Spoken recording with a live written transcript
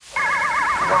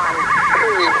I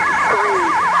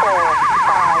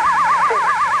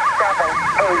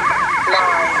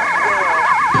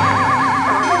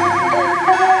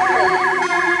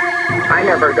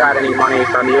never got any money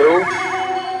from you.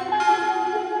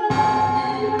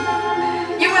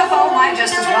 UFO might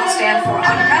just as well stand for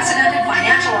unprecedented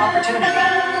financial opportunity.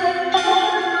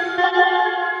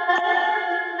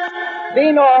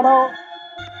 Be normal.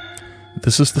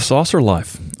 This is The Saucer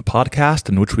Life, a podcast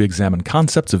in which we examine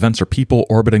concepts, events, or people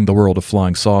orbiting the world of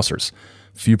flying saucers.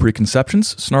 Few preconceptions,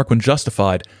 snark when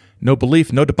justified. No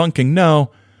belief, no debunking, no.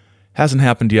 Hasn't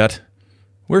happened yet.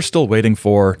 We're still waiting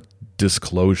for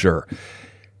disclosure.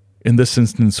 In this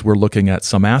instance, we're looking at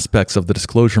some aspects of the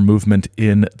disclosure movement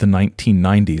in the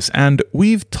 1990s, and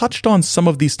we've touched on some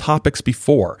of these topics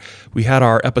before. We had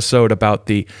our episode about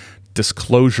the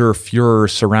disclosure furor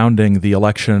surrounding the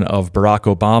election of Barack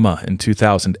Obama in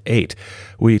 2008.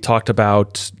 We talked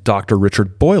about Dr.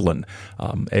 Richard Boylan,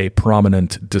 a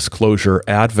prominent disclosure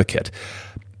advocate.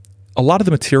 A lot of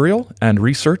the material and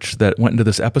research that went into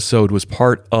this episode was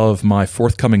part of my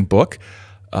forthcoming book,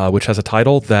 which has a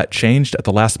title that changed at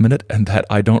the last minute and that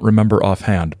I don't remember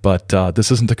offhand. But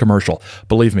this isn't a commercial.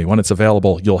 Believe me, when it's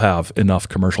available, you'll have enough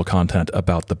commercial content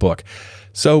about the book.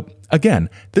 So again,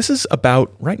 this is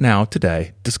about, right now,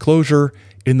 today, disclosure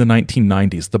in the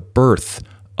 1990s, the birth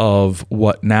of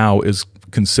what now is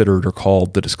considered or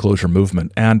called the disclosure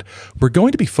movement. And we're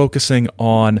going to be focusing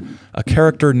on a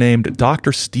character named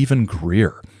Dr. Stephen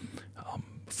Greer,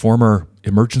 former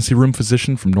emergency room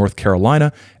physician from North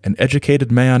Carolina, an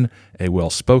educated man, a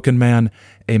well-spoken man,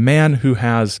 a man who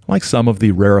has, like some of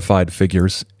the rarefied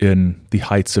figures in the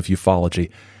heights of ufology,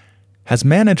 has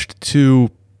managed to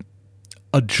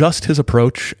adjust his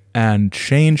approach and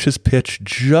change his pitch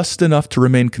just enough to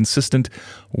remain consistent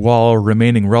while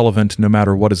remaining relevant no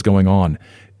matter what is going on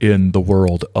in the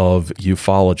world of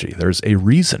ufology. There's a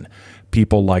reason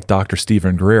people like Dr.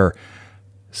 Stephen Greer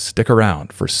stick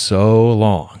around for so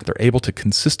long. They're able to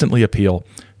consistently appeal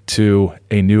to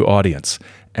a new audience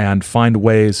and find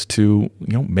ways to,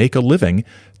 make a living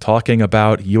talking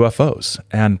about UFOs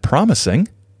and promising,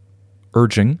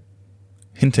 urging,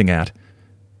 hinting at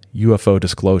UFO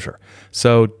disclosure.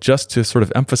 So just to sort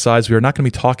of emphasize, we are not going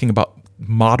to be talking about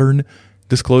modern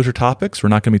disclosure topics. We're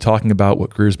not going to be talking about what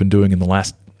Greer's been doing in the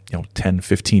last 10,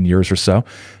 15 years or so,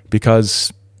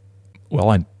 because,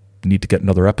 I need to get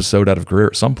another episode out of Greer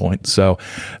at some point. So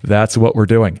that's what we're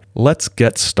doing. Let's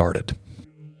get started.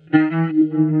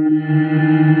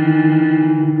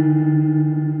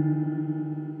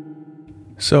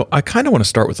 So I kind of want to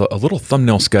start with a little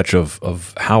thumbnail sketch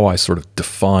of how I sort of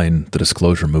define the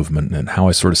disclosure movement and how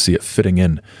I sort of see it fitting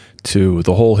in to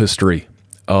the whole history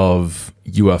of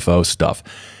UFO stuff.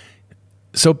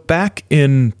 So back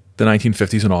in the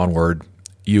 1950s and onward,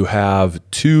 you have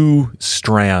two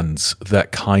strands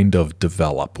that kind of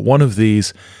develop. One of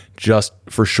these, just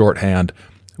for shorthand,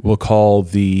 we'll call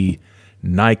the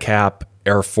NICAP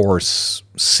Air Force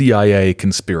CIA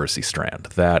conspiracy strand,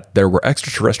 that there were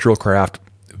extraterrestrial craft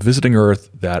visiting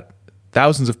Earth that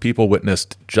thousands of people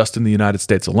witnessed just in the United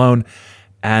States alone,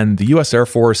 and the U.S. Air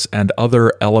Force and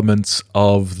other elements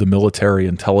of the military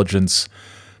intelligence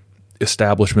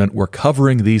establishment were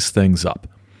covering these things up.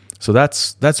 So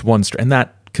that's one strand, and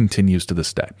that continues to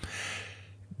this day.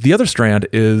 The other strand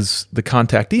is the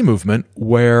contactee movement,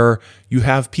 where you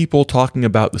have people talking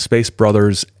about the Space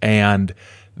Brothers and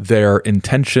their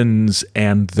intentions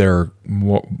and their,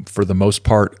 for the most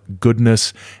part,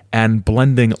 goodness, and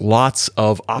blending lots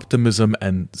of optimism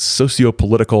and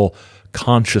socio-political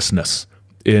consciousness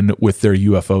in with their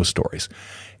UFO stories.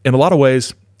 In a lot of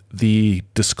ways, the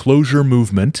disclosure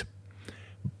movement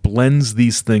blends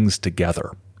these things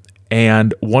together.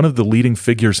 And one of the leading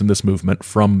figures in this movement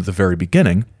from the very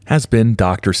beginning has been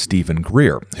Dr. Stephen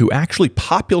Greer, who actually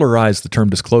popularized the term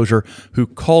disclosure, who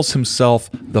calls himself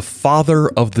the father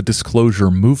of the disclosure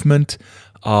movement.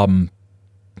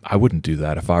 I wouldn't do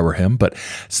that if I were him, but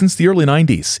since the early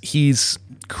 90s, he's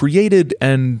created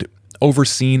and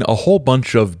overseen a whole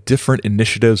bunch of different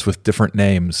initiatives with different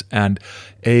names and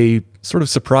a sort of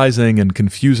surprising and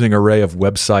confusing array of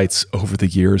websites over the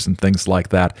years and things like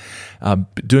that.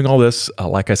 Doing all this,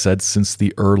 like I said, since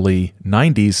the early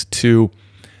 90s to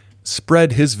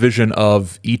spread his vision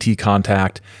of ET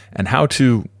contact and how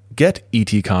to get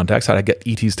ET contacts, how to get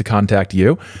ETs to contact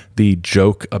you. The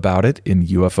joke about it in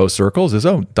UFO circles is,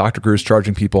 Dr. Greer's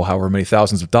charging people however many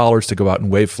thousands of dollars to go out and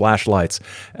wave flashlights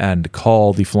and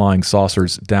call the flying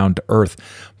saucers down to Earth.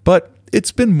 But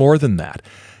it's been more than that.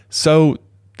 So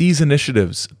these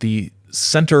initiatives, the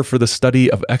Center for the Study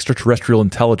of Extraterrestrial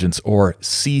Intelligence, or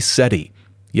CSETI,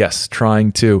 Yes,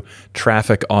 trying to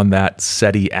traffic on that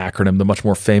SETI acronym, the much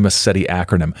more famous SETI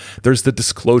acronym. There's the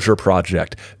Disclosure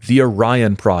Project, the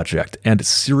Orion Project, and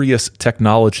Sirius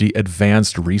Technology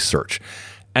Advanced Research.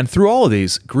 And through all of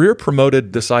these, Greer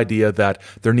promoted this idea that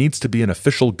there needs to be an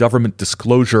official government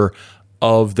disclosure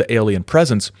of the alien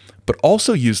presence, but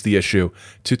also used the issue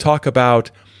to talk about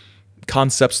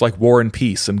concepts like war and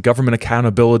peace and government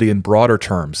accountability in broader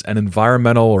terms and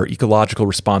environmental or ecological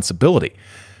responsibility.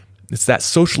 It's that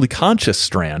socially conscious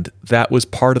strand that was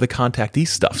part of the contactee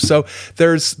stuff. So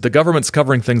there's the government's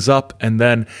covering things up,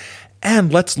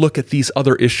 and let's look at these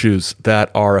other issues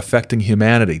that are affecting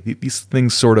humanity. These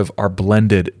things sort of are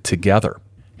blended together.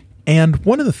 And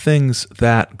one of the things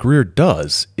that Greer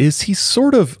does is he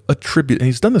sort of and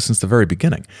he's done this since the very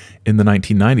beginning in the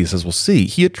 1990s, as we'll see,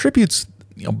 he attributes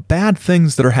bad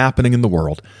things that are happening in the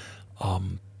world,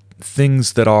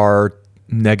 things that are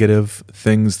negative,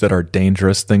 things that are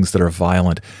dangerous, things that are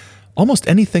violent, almost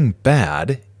anything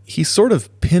bad, he sort of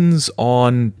pins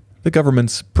on the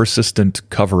government's persistent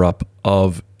cover-up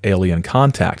of alien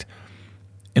contact.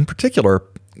 In particular,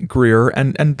 Greer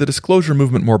and the disclosure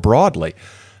movement more broadly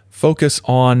focus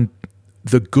on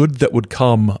the good that would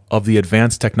come of the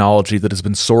advanced technology that has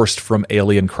been sourced from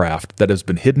alien craft, that has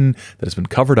been hidden, that has been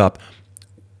covered up.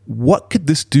 What could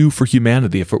this do for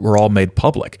humanity if it were all made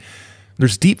public?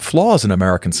 There's deep flaws in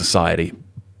American society,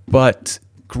 but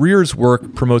Greer's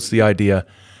work promotes the idea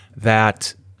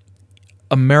that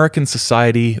American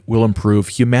society will improve.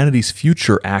 Humanity's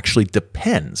future actually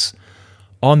depends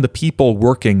on the people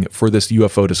working for this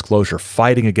UFO disclosure,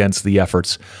 fighting against the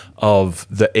efforts of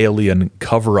the alien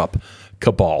cover-up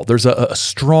cabal. There's a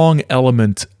strong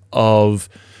element of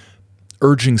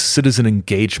urging citizen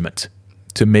engagement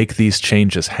to make these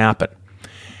changes happen.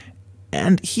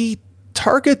 And he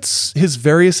targets his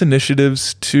various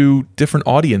initiatives to different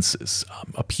audiences,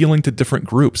 appealing to different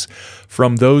groups,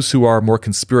 from those who are more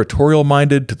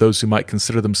conspiratorial-minded to those who might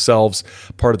consider themselves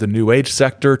part of the New Age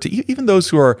sector, to even those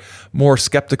who are more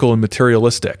skeptical and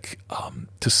materialistic.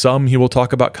 To some, he will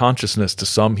talk about consciousness. To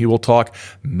some, he will talk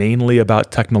mainly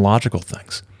about technological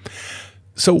things.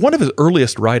 So one of his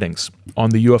earliest writings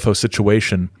on the UFO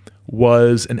situation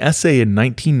was an essay in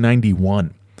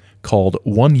 1991 called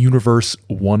One Universe,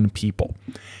 One People.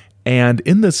 And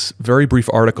in this very brief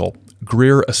article,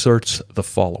 Greer asserts the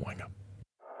following.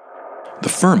 The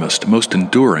firmest, most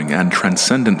enduring, and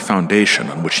transcendent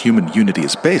foundation on which human unity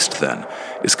is based, then,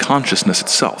 is consciousness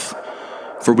itself.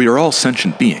 For we are all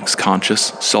sentient beings,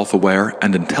 conscious, self-aware,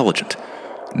 and intelligent.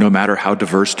 No matter how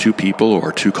diverse two people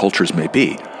or two cultures may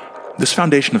be, this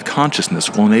foundation of consciousness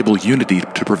will enable unity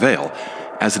to prevail,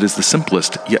 as it is the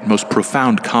simplest yet most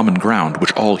profound common ground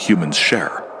which all humans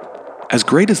share. As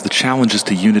great as the challenges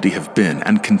to unity have been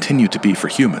and continue to be for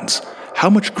humans, how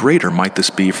much greater might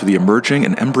this be for the emerging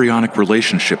and embryonic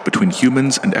relationship between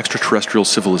humans and extraterrestrial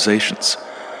civilizations?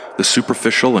 The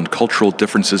superficial and cultural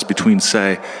differences between,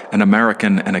 say, an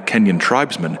American and a Kenyan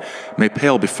tribesman may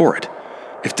pale before it.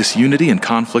 If disunity and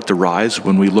conflict arise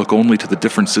when we look only to the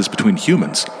differences between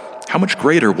humans, how much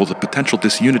greater will the potential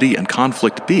disunity and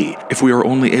conflict be if we are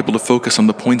only able to focus on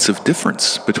the points of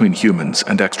difference between humans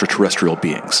and extraterrestrial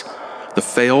beings? The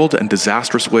failed and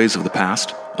disastrous ways of the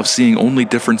past, of seeing only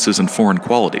differences and foreign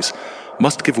qualities,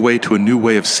 must give way to a new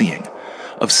way of seeing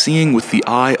with the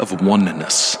eye of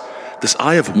oneness. This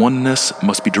eye of oneness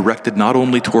must be directed not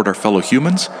only toward our fellow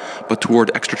humans, but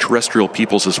toward extraterrestrial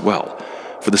peoples as well,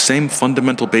 for the same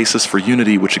fundamental basis for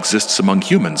unity which exists among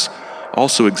humans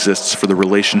also exists for the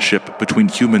relationship between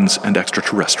humans and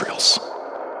extraterrestrials.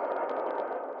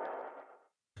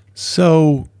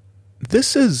 So,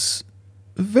 this is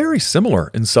very similar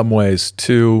in some ways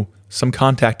to some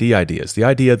contactee ideas. The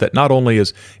idea that not only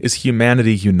is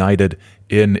humanity united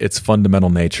in its fundamental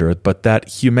nature, but that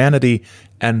humanity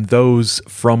and those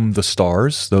from the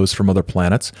stars, those from other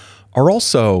planets, are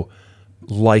also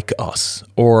like us,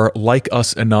 or like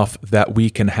us enough that we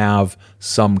can have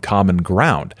some common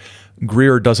ground.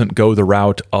 Greer doesn't go the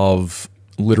route of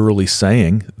literally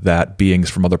saying that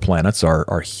beings from other planets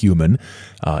are human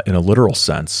in a literal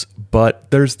sense,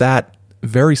 but there's that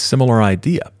very similar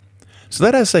idea. So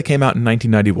that essay came out in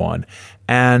 1991,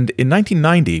 and in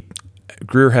 1990,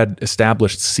 Greer had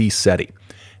established CSETI,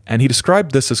 and he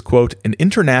described this as, quote, an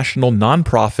international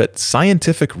nonprofit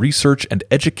scientific research and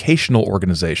educational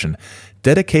organization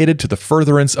dedicated to the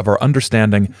furtherance of our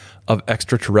understanding of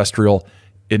extraterrestrial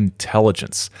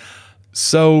intelligence.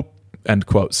 So, end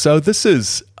quote. So this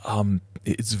is,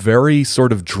 it's very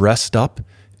sort of dressed up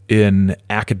in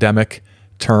academic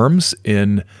terms,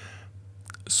 in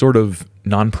sort of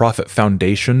nonprofit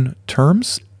foundation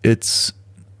terms. It's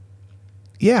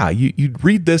yeah, you'd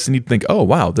read this and you'd think, oh,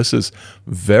 wow, this is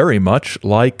very much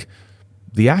like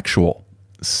the actual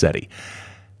SETI.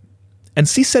 And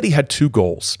CSETI had two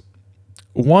goals.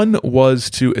 One was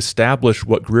to establish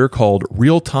what Greer called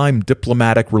real-time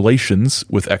diplomatic relations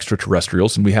with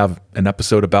extraterrestrials, and we have an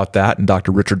episode about that in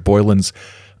Dr. Richard Boylan's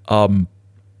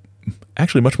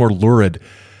actually much more lurid,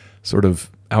 sort of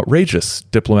outrageous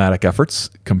diplomatic efforts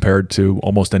compared to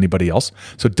almost anybody else.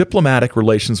 So diplomatic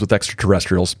relations with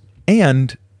extraterrestrials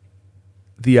and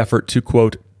the effort to,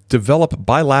 quote, develop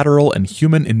bilateral and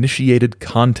human-initiated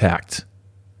contact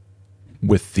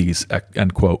with these,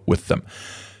 end quote, with them.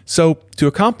 So to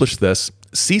accomplish this,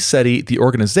 CSETI, the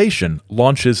organization,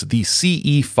 launches the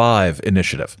CE5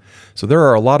 initiative. So there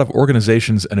are a lot of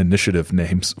organizations and initiative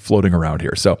names floating around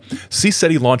here. So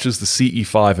CSETI launches the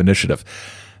CE5 initiative,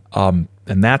 and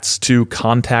that's to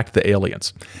contact the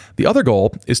aliens. The other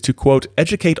goal is to, quote,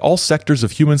 educate all sectors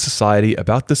of human society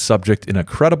about this subject in a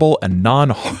credible and I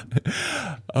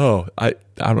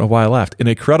don't know why I laughed, in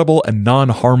a credible and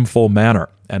non-harmful manner,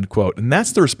 end quote. And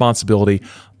that's the responsibility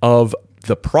of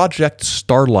the Project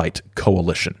Starlight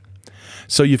Coalition.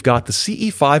 So you've got the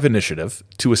CE5 initiative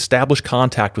to establish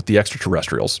contact with the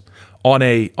extraterrestrials on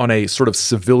a sort of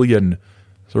civilian,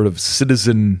 sort of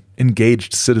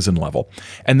engaged citizen level.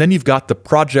 And then you've got the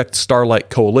Project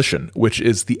Starlight Coalition, which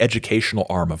is the educational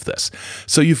arm of this.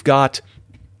 So you've got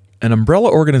an umbrella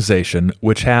organization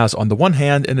which has, on the one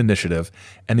hand, an initiative,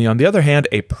 and on the other hand,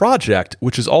 a project,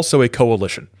 which is also a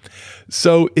coalition.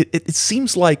 So it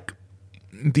seems like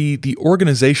the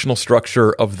organizational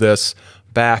structure of this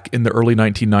back in the early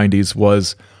 1990s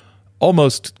was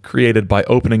almost created by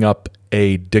opening up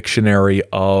a dictionary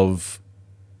of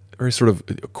very sort of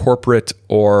corporate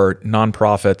or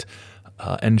nonprofit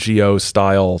NGO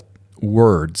style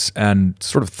words and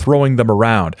sort of throwing them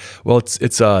around. Well,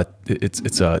 it's a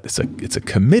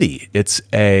committee, it's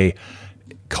a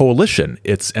coalition,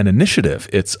 it's an initiative,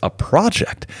 it's a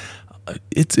project.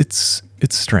 It's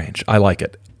strange. I like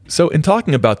it. So in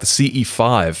talking about the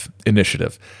CE5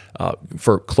 initiative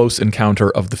for Close Encounter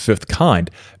of the Fifth Kind,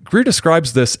 Greer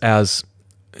describes this as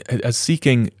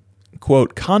seeking,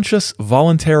 quote, conscious,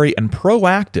 voluntary, and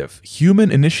proactive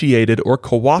human-initiated or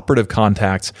cooperative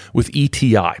contacts with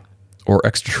ETI, or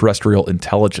extraterrestrial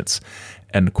intelligence,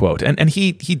 end quote. And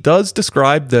he does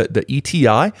describe the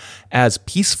ETI as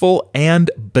peaceful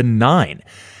and benign.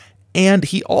 And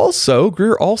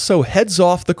Greer also heads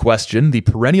off the question, the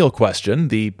perennial question,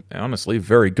 the honestly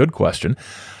very good question,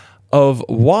 of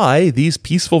why these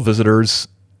peaceful visitors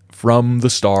from the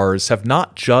stars have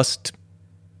not just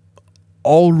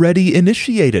already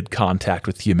initiated contact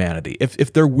with humanity.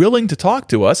 If they're willing to talk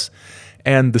to us,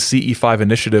 and the CE5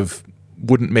 initiative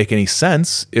wouldn't make any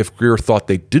sense if Greer thought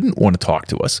they didn't want to talk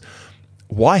to us,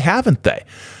 why haven't they?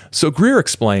 So Greer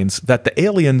explains that the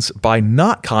aliens, by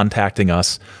not contacting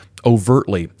us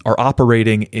overtly, are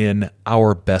operating in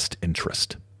our best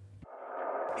interest.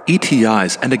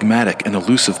 ETI's enigmatic and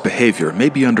elusive behavior may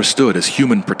be understood as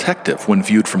human protective when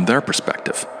viewed from their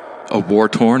perspective. A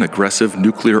war-torn, aggressive,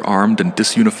 nuclear-armed, and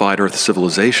disunified Earth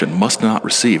civilization must not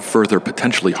receive further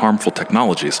potentially harmful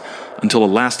technologies until a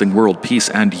lasting world peace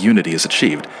and unity is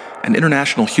achieved, and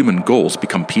international human goals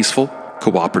become peaceful,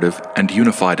 cooperative, and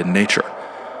unified in nature.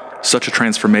 Such a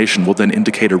transformation will then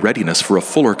indicate a readiness for a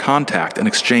fuller contact and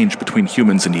exchange between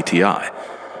humans and ETI.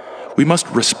 We must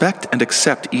respect and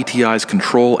accept ETI's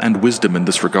control and wisdom in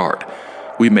this regard.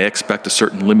 We may expect a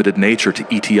certain limited nature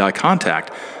to ETI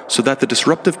contact so that the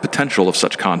disruptive potential of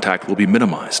such contact will be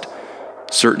minimized.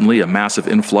 Certainly, a massive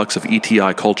influx of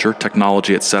ETI culture,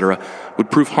 technology, etc.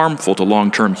 would prove harmful to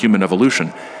long-term human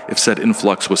evolution if said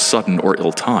influx was sudden or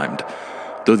ill-timed.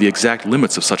 Though the exact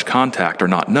limits of such contact are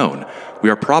not known, we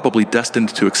are probably destined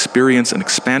to experience an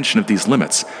expansion of these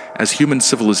limits as human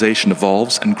civilization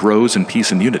evolves and grows in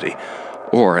peace and unity,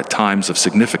 or at times of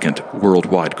significant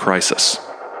worldwide crisis.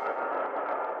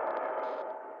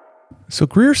 So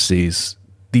Greer sees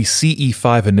the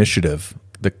CE5 initiative,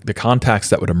 the contacts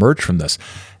that would emerge from this,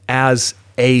 as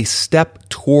a step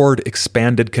toward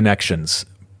expanded connections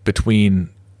between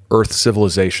Earth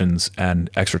civilizations and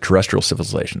extraterrestrial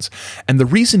civilizations. And the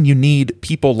reason you need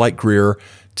people like Greer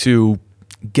to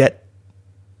get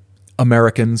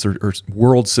Americans or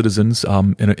world citizens,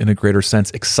 in a greater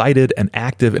sense, excited and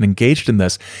active and engaged in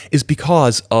this is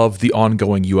because of the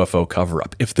ongoing UFO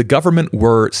cover-up. If the government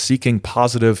were seeking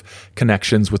positive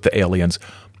connections with the aliens,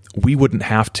 we wouldn't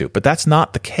have to. But that's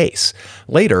not the case.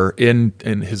 Later, in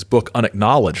his book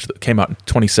Unacknowledged, that came out in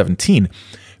 2017,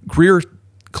 Greer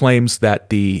claims that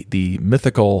the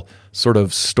mythical, sort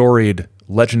of storied,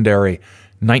 legendary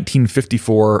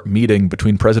 1954 meeting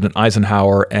between President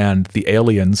Eisenhower and the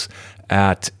aliens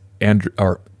at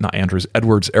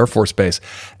Edwards Air Force Base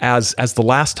as the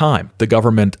last time the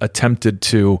government attempted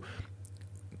to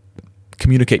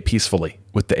communicate peacefully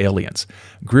with the aliens.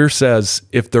 Greer says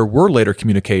if there were later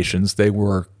communications, they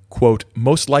were, quote,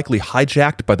 most likely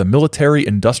hijacked by the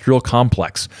military-industrial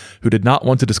complex, who did not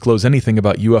want to disclose anything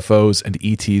about UFOs and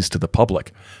ETs to the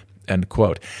public, end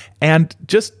quote. And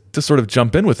just to sort of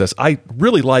jump in with this, I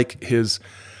really like his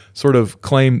sort of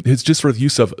claim, his just sort of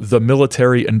use of the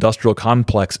military-industrial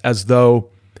complex as though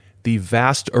the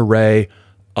vast array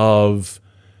of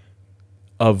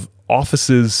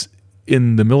offices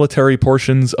in the military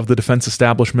portions of the defense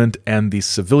establishment and the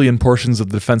civilian portions of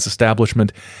the defense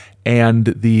establishment and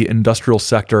the industrial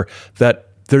sector, that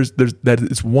that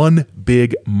is one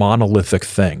big monolithic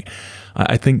thing.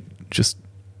 I think just,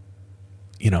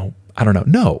 I don't know.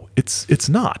 No, it's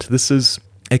not. This is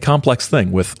a complex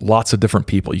thing with lots of different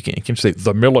people. You can't say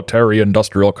the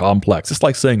military-industrial complex. It's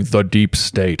like saying the deep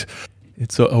state.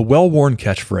 It's a well-worn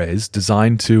catchphrase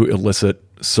designed to elicit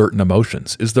certain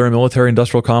emotions. Is there a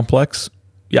military-industrial complex?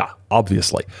 Yeah,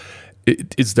 obviously.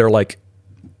 Is there like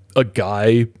a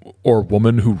guy or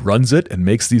woman who runs it and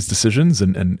makes these decisions?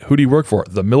 And who do you work for?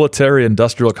 The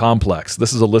military-industrial complex.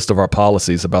 This is a list of our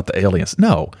policies about the aliens.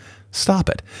 No, stop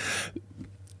it.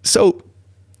 So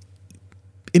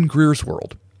in Greer's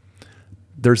world,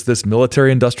 there's this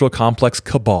military-industrial complex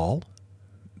cabal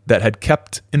that had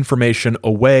kept information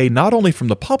away not only from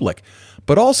the public,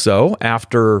 but also,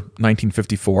 after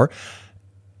 1954,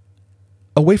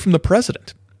 away from the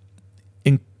president,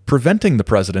 in preventing the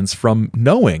presidents from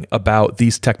knowing about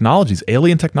these technologies,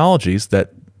 alien technologies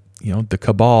that the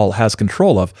cabal has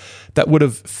control of, that would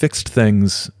have fixed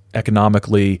things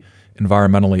economically,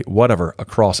 environmentally, whatever,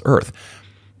 across Earth.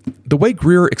 The way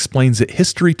Greer explains it,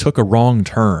 history took a wrong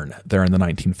turn there in the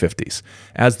 1950s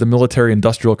as the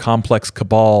military-industrial complex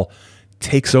cabal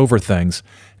takes over things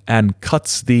and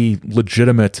cuts the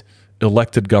legitimate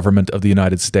elected government of the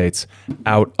United States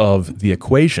out of the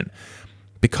equation.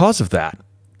 Because of that,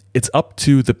 it's up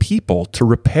to the people to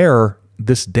repair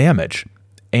this damage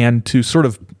and to sort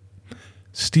of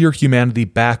steer humanity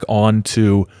back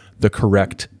onto the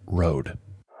correct road.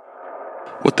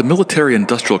 What the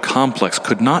military-industrial complex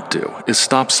could not do is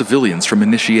stop civilians from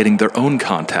initiating their own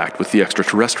contact with the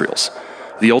extraterrestrials.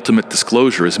 The ultimate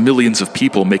disclosure is millions of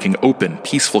people making open,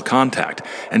 peaceful contact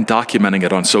and documenting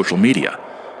it on social media.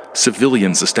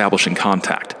 Civilians establishing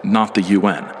contact, not the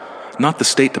UN, not the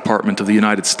State Department of the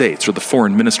United States or the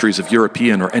foreign ministries of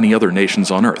European or any other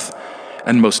nations on Earth,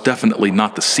 and most definitely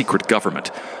not the secret government,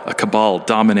 a cabal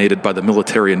dominated by the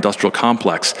military-industrial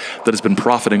complex that has been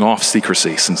profiting off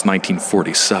secrecy since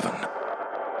 1947.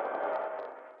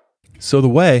 So the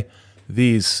way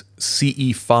these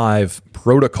CE5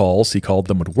 protocols, he called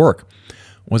them, would work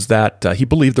was that he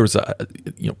believed there was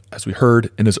as we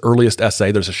heard in his earliest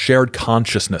essay, there's a shared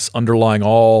consciousness underlying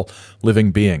all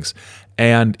living beings.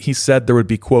 And he said there would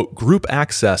be, quote, group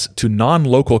access to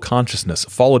non-local consciousness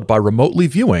followed by remotely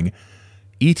viewing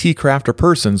ET craft or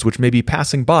persons which may be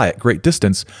passing by at great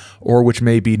distance or which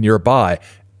may be nearby,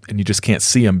 and you just can't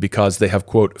see them because they have,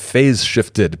 quote, phase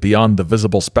shifted beyond the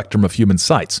visible spectrum of human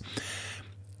sights.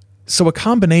 So a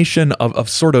combination of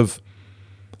sort of,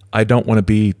 I don't want to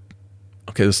be,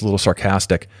 okay, this is a little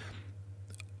sarcastic,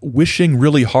 wishing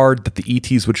really hard that the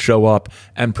ETs would show up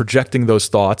and projecting those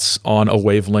thoughts on a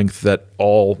wavelength that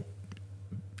all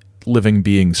living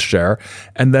beings share,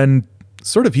 and then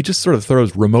he just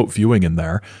throws remote viewing in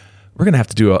there. We're going to have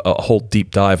to do a whole deep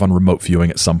dive on remote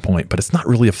viewing at some point, but it's not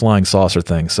really a flying saucer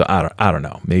thing. So I don't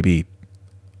know. Maybe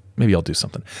I'll do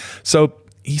something. So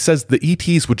he says the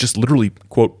ETs would just literally,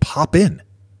 quote, pop in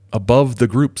above the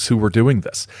groups who were doing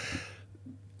this.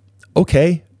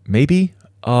 Okay, maybe.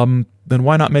 Then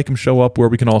why not make them show up where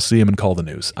we can all see them and call the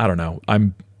news? I don't know.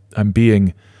 I'm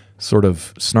being sort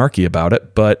of snarky about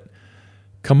it, but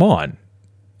come on.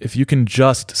 If you can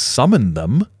just summon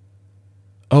them,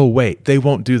 oh, wait, they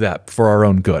won't do that for our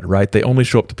own good, right? They only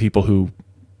show up to people who,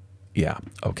 yeah,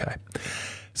 okay.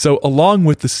 So along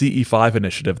with the CE5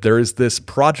 initiative, there is this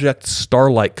Project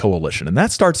Starlight Coalition, and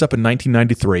that starts up in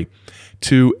 1993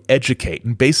 to educate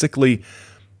and basically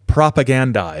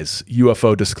propagandize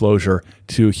UFO disclosure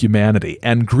to humanity.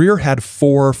 And Greer had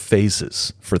 4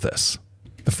 phases for this.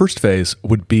 The first phase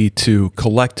would be to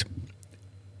collect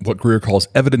what Greer calls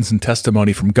evidence and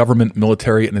testimony from government,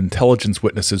 military, and intelligence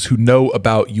witnesses who know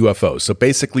about UFOs. So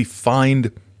basically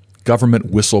find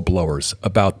government whistleblowers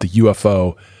about the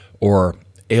UFO or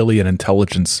alien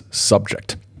intelligence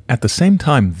subject. At the same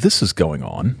time this is going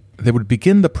on, they would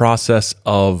begin the process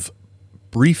of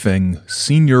briefing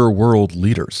senior world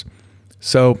leaders.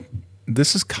 So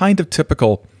this is kind of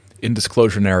typical in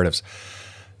disclosure narratives.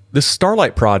 This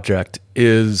Starlight Project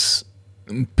is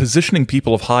positioning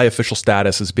people of high official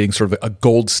status as being sort of a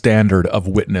gold standard of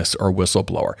witness or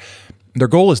whistleblower. Their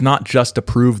goal is not just to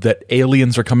prove that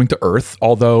aliens are coming to Earth,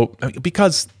 although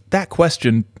because that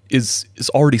question is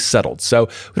already settled. So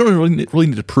we don't really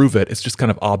need to prove it. It's just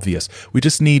kind of obvious. We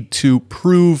just need to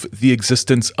prove the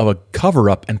existence of a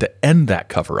cover-up and to end that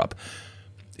cover-up.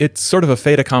 It's sort of a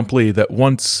fait accompli that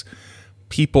once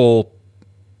people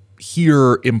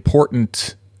hear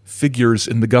important figures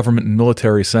in the government and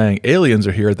military saying aliens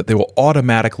are here, that they will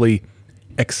automatically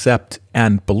accept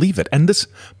and believe it. And this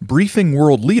briefing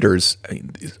world leaders,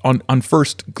 on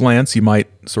first glance, you might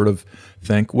sort of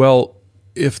think, well,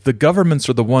 if the governments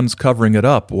are the ones covering it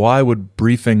up, why would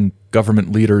briefing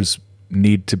government leaders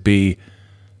need to be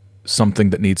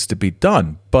something that needs to be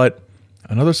done? But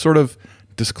another sort of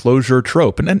disclosure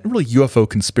trope, and really UFO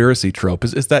conspiracy trope,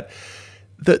 is that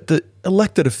the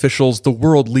elected officials, the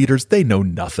world leaders, they know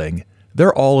nothing.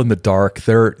 They're all in the dark.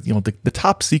 They're, the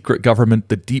top secret government,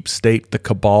 the deep state, the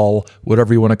cabal,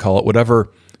 whatever you want to call it,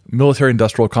 whatever military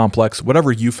industrial complex,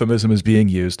 whatever euphemism is being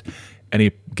used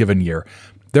any given year.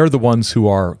 They're the ones who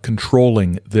are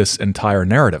controlling this entire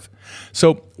narrative.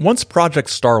 So once Project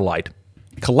Starlight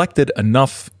collected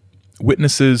enough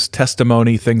witnesses,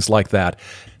 testimony, things like that,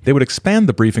 they would expand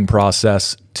the briefing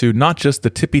process to not just the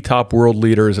tippy-top world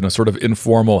leaders in a sort of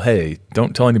informal, hey,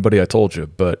 don't tell anybody I told you,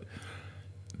 but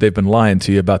they've been lying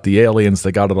to you about the aliens.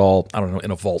 They got it all, I don't know,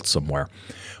 in a vault somewhere.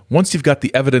 Once you've got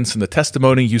the evidence and the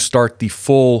testimony, you start the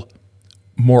full,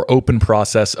 more open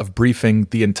process of briefing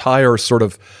the entire sort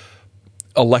of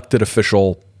elected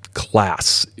official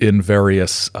class in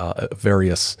various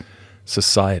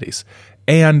societies.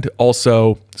 And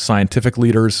also scientific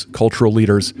leaders, cultural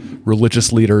leaders,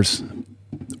 religious leaders,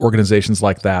 organizations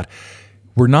like that.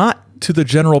 We're not to the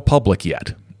general public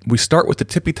yet. We start with the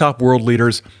tippy-top world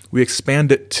leaders. We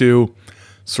expand it to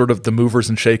sort of the movers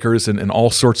and shakers in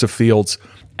all sorts of fields.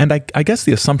 And I guess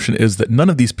the assumption is that none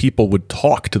of these people would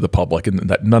talk to the public and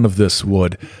that none of this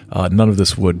would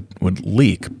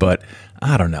leak. But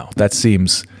I don't know. That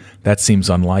seems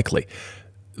unlikely.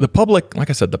 The public, like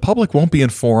I said, the public won't be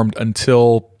informed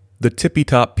until the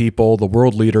tippy-top people, the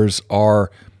world leaders, are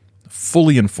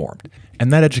fully informed.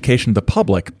 And that education of the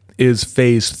public is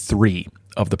phase 3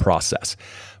 of the process,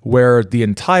 where the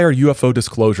entire UFO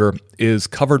disclosure is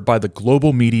covered by the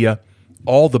global media.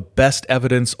 All the best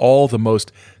evidence, all the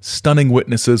most stunning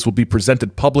witnesses will be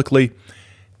presented publicly.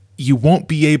 You won't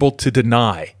be able to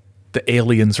deny the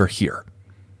aliens are here.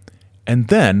 And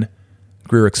then,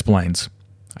 Greer explains,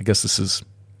 I guess this is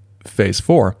phase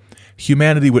 4,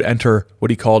 humanity would enter what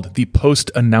he called the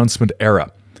post-announcement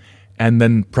era. And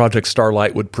then Project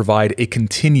Starlight would provide a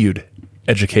continued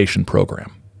education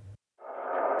program.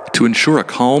 To ensure a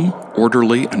calm,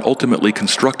 orderly, and ultimately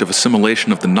constructive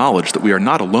assimilation of the knowledge that we are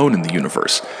not alone in the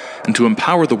universe, and to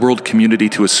empower the world community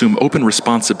to assume open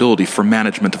responsibility for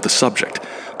management of the subject,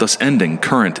 thus ending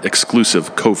current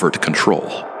exclusive covert control.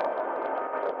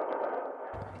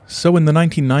 So in the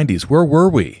 1990s, where were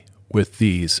we with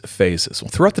these phases? Well,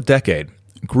 throughout the decade,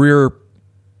 Greer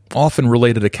often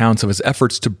related accounts of his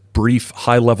efforts to brief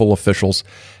high-level officials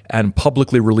and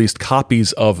publicly released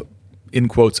copies of, in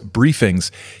quotes, briefings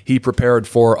he prepared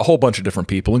for a whole bunch of different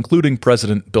people, including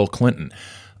President Bill Clinton.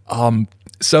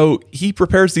 So he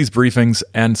prepares these briefings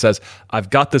and says, I've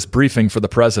got this briefing for the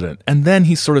president. And then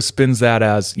he sort of spins that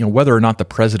as, whether or not the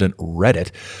president read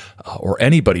it or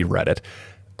anybody read it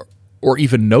or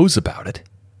even knows about it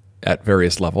at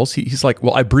various levels. He's like,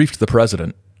 well, I briefed the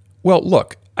president. Well,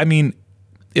 look, I mean,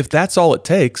 if that's all it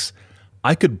takes,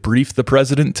 I could brief the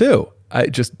president too. I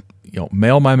just,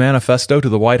 mail my manifesto to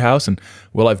the White House and,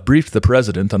 well, I've briefed the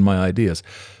president on my ideas.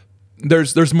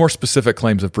 There's more specific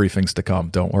claims of briefings to come,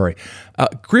 don't worry.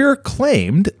 Greer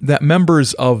claimed that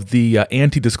members of the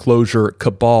anti-disclosure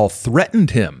cabal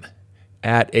threatened him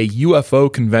at a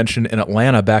UFO convention in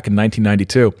Atlanta back in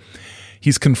 1992.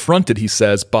 He's confronted, he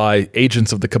says, by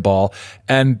agents of the cabal,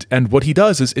 and what he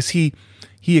does is he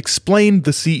explained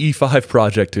the CE5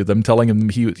 project to them, telling them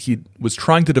he was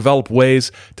trying to develop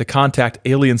ways to contact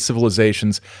alien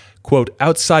civilizations, quote,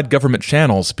 outside government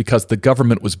channels because the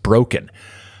government was broken,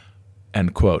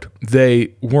 end quote.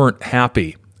 They weren't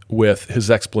happy with his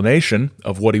explanation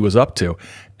of what he was up to,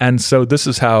 and so this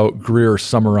is how Greer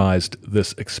summarized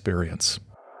this experience.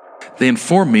 They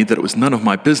informed me that it was none of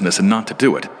my business and not to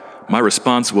do it. My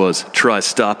response was, try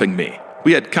stopping me.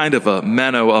 We had kind of a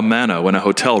mano a mano in a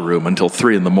hotel room until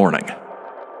 3 a.m.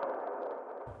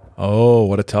 Oh,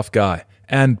 what a tough guy.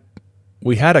 And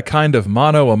we had a kind of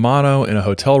mano a mano in a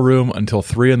hotel room until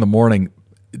 3 a.m.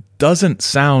 It doesn't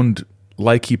sound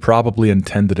like he probably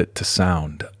intended it to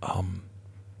sound.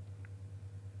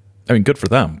 Good for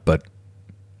them, but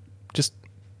just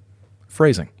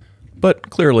phrasing. But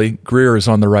clearly, Greer is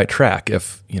on the right track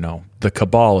if, the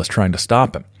cabal is trying to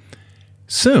stop him.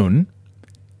 Soon,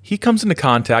 he comes into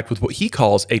contact with what he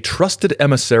calls a trusted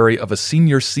emissary of a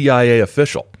senior CIA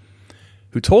official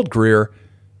who told Greer,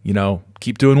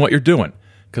 keep doing what you're doing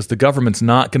because the government's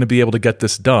not going to be able to get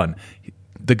this done.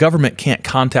 The government can't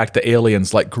contact the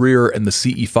aliens like Greer and the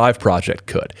CE5 project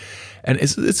could. And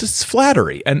it's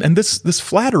flattery. And this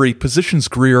flattery positions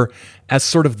Greer as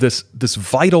sort of this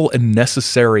vital and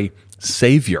necessary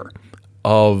savior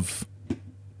of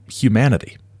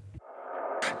humanity.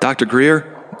 Dr.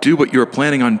 Greer, do what you are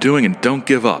planning on doing and don't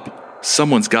give up.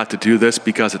 Someone's got to do this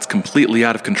because it's completely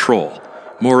out of control.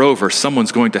 Moreover,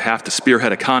 someone's going to have to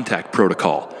spearhead a contact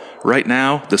protocol. Right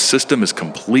now, the system is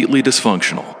completely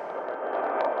dysfunctional.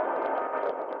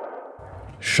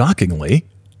 Shockingly,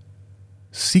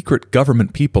 secret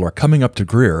government people are coming up to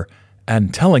Greer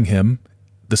and telling him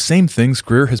the same things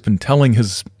Greer has been telling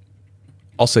his,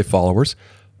 I'll say followers,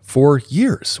 for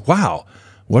years. Wow,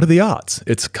 what are the odds?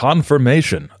 It's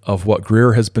confirmation of what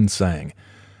Greer has been saying.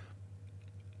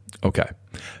 Okay,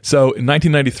 so in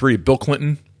 1993, Bill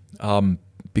Clinton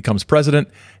becomes president,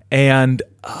 and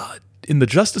in the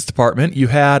Justice Department, you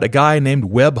had a guy named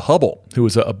Webb Hubbell, who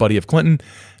was a buddy of Clinton,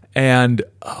 and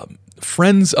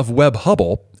friends of Webb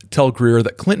Hubbell tell Greer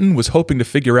that Clinton was hoping to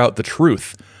figure out the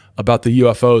truth about the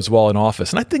UFOs while in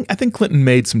office. And I think Clinton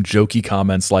made some jokey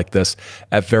comments like this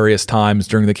at various times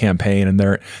during the campaign. And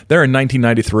they're in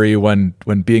 1993 when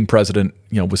being president,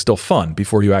 was still fun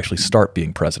before you actually start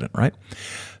being president, right?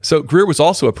 So Greer was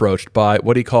also approached by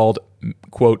what he called,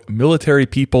 quote, military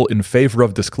people in favor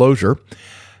of disclosure,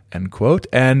 end quote.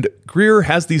 And Greer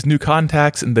has these new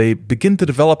contacts, and they begin to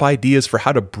develop ideas for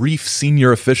how to brief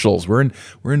senior officials. We're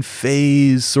in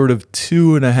phase sort of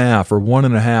 2.5 or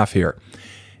 1.5 here.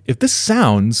 If this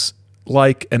sounds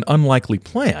like an unlikely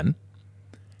plan,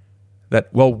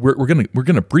 that we're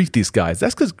gonna brief these guys,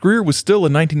 that's because Greer was still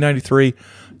in 1993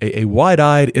 a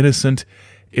wide-eyed innocent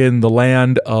in the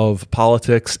land of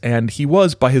politics, and he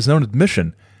was, by his own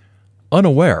admission,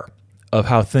 unaware of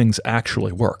how things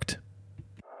actually worked.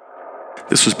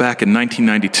 This was back in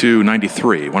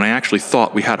 1992-93, when I actually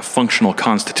thought we had a functional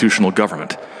constitutional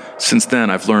government. Since then,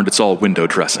 I've learned it's all window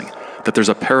dressing, that there's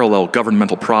a parallel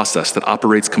governmental process that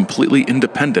operates completely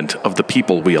independent of the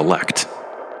people we elect.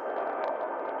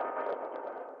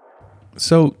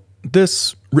 So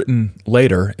this, written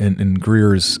later in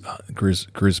Greer's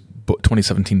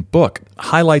 2017 book,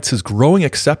 highlights his growing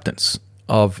acceptance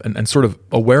of and sort of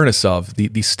awareness of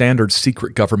the standard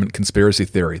secret government conspiracy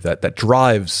theory that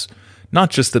drives not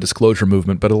just the disclosure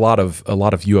movement, but a lot of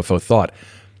UFO thought.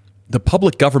 The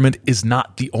public government is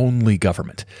not the only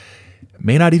government. It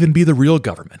may not even be the real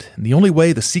government. And the only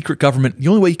way the secret government, the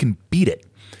only way you can beat it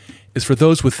is for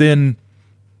those within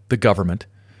the government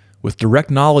with direct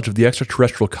knowledge of the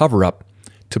extraterrestrial cover-up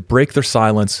to break their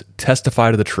silence,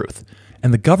 testify to the truth.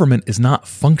 And the government is not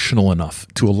functional enough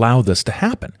to allow this to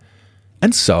happen.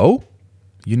 And so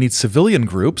you need civilian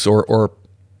groups or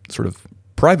sort of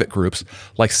private groups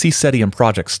like CSETI and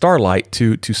Project Starlight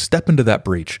to step into that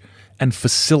breach and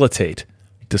facilitate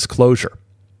disclosure.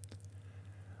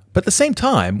 But at the same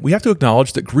time, we have to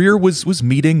acknowledge that Greer was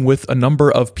meeting with a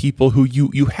number of people who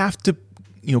you have to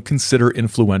consider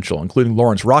influential, including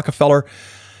Lawrence Rockefeller.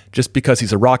 Just because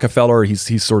he's a Rockefeller,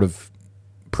 he's sort of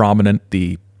prominent.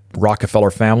 The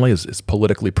Rockefeller family is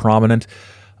politically prominent.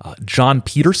 John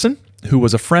Peterson, who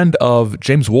was a friend of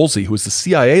James Woolsey, who was the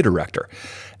CIA director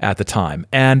at the time.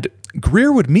 And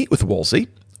Greer would meet with Woolsey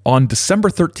on December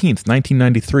 13th,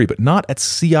 1993, but not at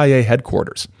CIA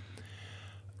headquarters.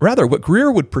 Rather, what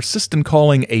Greer would persist in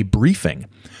calling a briefing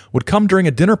would come during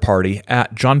a dinner party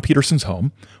at John Peterson's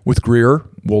home with Greer,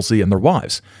 Woolsey, and their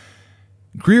wives.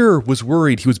 Greer was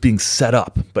worried he was being set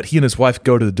up, but he and his wife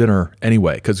go to the dinner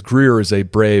anyway, because Greer is a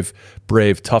brave,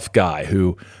 tough guy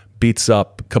who beats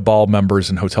up cabal members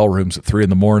in hotel rooms at 3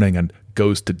 a.m. and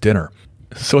goes to dinner.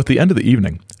 So at the end of the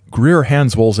evening, Greer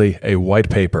hands Woolsey a white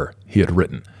paper he had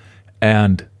written,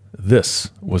 and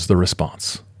this was the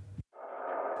response.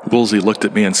 Woolsey looked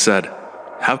at me and said,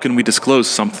 "How can we disclose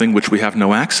something which we have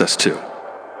no access to?"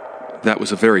 That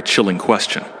was a very chilling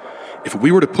question. If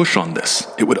we were to push on this,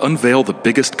 it would unveil the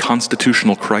biggest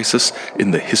constitutional crisis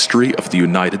in the history of the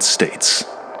United States.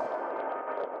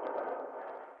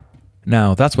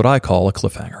 Now, that's what I call a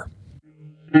cliffhanger.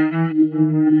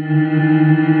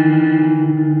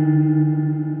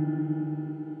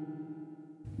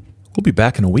 We'll be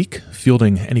back in a week,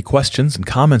 fielding any questions and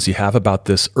comments you have about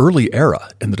this early era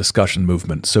in the discussion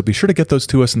movement. So be sure to get those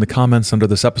to us in the comments under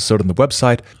this episode on the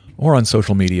website, or on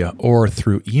social media, or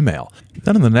through email.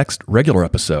 Then in the next regular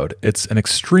episode, it's an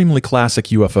extremely classic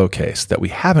UFO case that we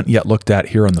haven't yet looked at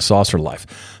here on The Saucer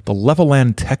Life, the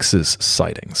Levelland, Texas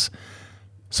sightings.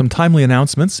 Some timely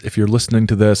announcements if you're listening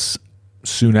to this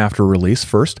soon after release.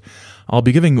 First, I'll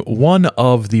be giving one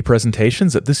of the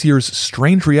presentations at this year's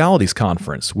Strange Realities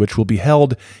Conference, which will be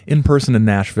held in person in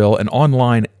Nashville and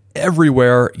online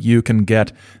everywhere you can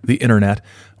get the internet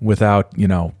without,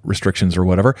 restrictions or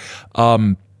whatever.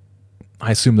 I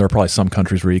assume there are probably some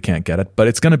countries where you can't get it, but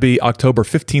it's going to be October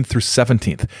 15th through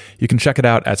 17th. You can check it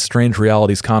out at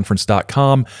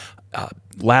strangerealitiesconference.com.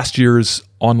 Last year's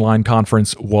online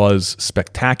conference was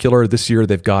spectacular. This year,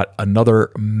 they've got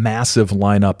another massive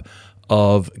lineup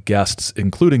of guests,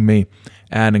 including me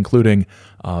and including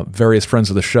various friends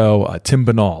of the show. Tim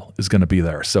Binnall is going to be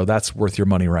there, so that's worth your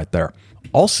money right there.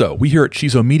 Also, we here at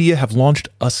Chizo Media have launched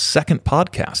a second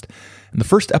podcast. And the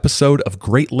first episode of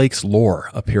Great Lakes Lore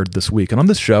appeared this week. And on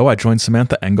this show, I joined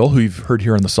Samantha Engel, who you've heard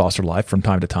here on The Saucer Life from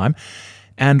time to time.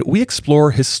 And we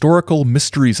explore historical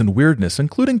mysteries and weirdness,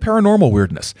 including paranormal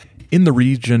weirdness, in the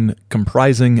region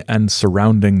comprising and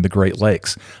surrounding the Great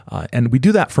Lakes. And we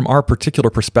do that from our particular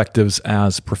perspectives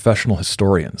as professional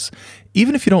historians.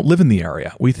 Even if you don't live in the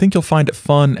area, we think you'll find it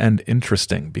fun and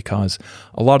interesting because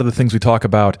a lot of the things we talk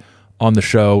about on the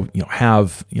show,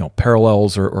 have,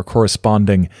 parallels or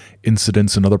corresponding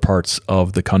incidents in other parts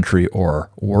of the country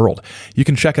or world. You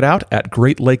can check it out at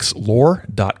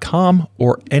greatlakeslore.com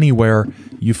or anywhere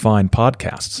you find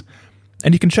podcasts.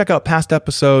 And you can check out past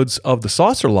episodes of The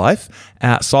Saucer Life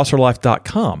at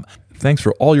saucerlife.com. Thanks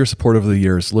for all your support over the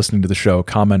years, listening to the show,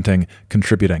 commenting,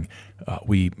 contributing.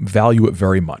 We value it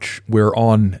very much. We're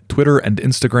on Twitter and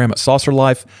Instagram at Saucer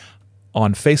Life,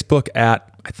 on Facebook at,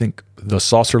 The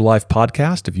Saucer Life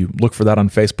Podcast. If you look for that on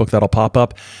Facebook, that'll pop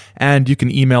up. And you can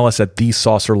email us at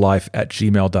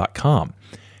thesaucerlife@gmail.com.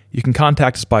 You can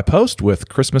contact us by post with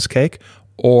Christmas cake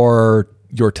or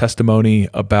your testimony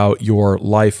about your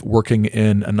life working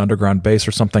in an underground base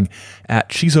or something at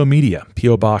Chizo Media,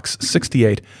 P.O. Box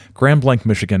 68, Grand Blanc,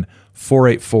 Michigan,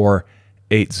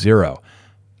 48480.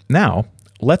 Now,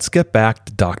 let's get back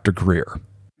to Dr. Greer.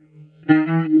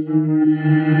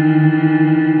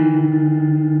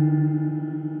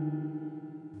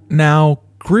 Now,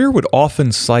 Greer would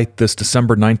often cite this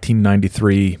December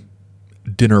 1993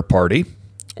 dinner party,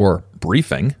 or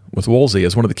briefing, with Woolsey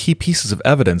as one of the key pieces of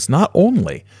evidence, not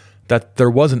only that there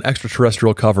was an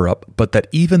extraterrestrial cover-up, but that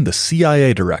even the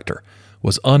CIA director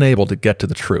was unable to get to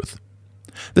the truth.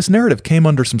 This narrative came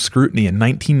under some scrutiny in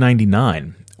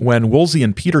 1999, when Woolsey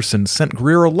and Peterson sent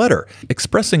Greer a letter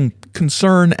expressing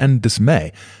concern and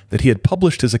dismay that he had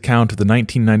published his account of the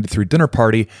 1993 dinner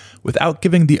party without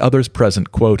giving the others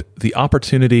present, quote, the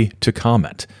opportunity to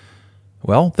comment.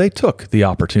 Well, they took the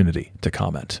opportunity to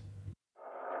comment.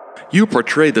 You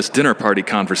portrayed this dinner party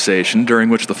conversation, during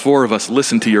which the four of us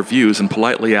listened to your views and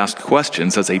politely asked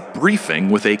questions, as a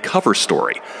briefing with a cover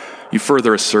story. You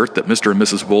further assert that Mr. and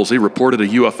Mrs. Woolsey reported a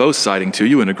UFO sighting to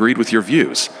you and agreed with your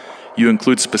views. You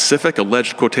include specific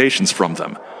alleged quotations from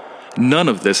them. None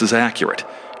of this is accurate.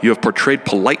 You have portrayed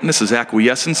politeness as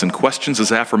acquiescence and questions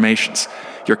as affirmations.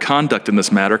 Your conduct in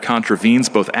this matter contravenes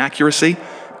both accuracy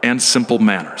and simple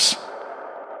manners.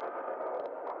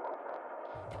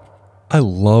 I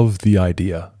love the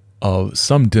idea of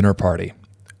some dinner party.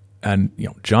 And,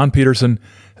 John Peterson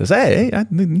says, hey,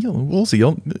 Woolsey,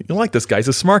 you'll like this guy. He's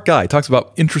a smart guy. He talks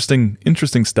about interesting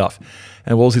stuff.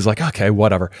 And Woolsey's like, okay,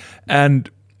 whatever. And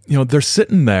they're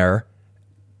sitting there,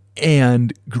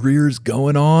 and Greer's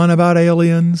going on about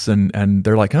aliens, and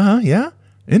they're like, yeah,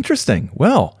 interesting.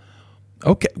 Well,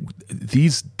 okay,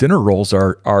 these dinner rolls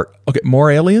are okay.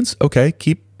 More aliens, okay.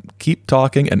 Keep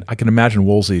talking, and I can imagine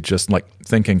Woolsey just like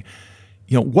thinking,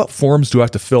 what forms do I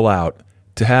have to fill out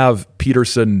to have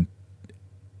Peterson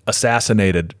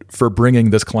assassinated for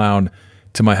bringing this clown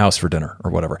to my house for dinner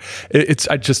or whatever?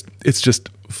 It's just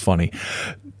funny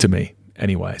to me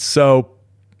anyway. So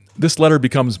this letter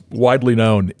becomes widely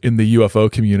known in the UFO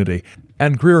community,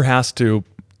 and Greer has to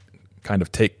kind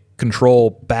of take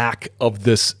control back of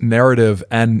this narrative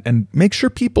and make sure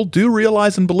people do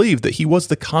realize and believe that he was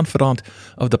the confidant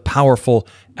of the powerful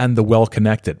and the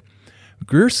well-connected.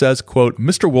 Greer says, quote,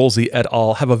 Mr. Woolsey et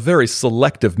al. Have a very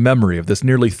selective memory of this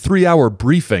nearly 3-hour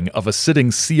briefing of a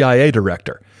sitting CIA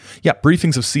director. Yeah,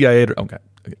 briefings of CIA... Okay,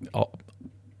 I'll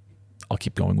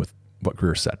keep going with what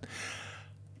Greer said.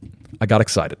 I got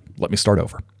excited. Let me start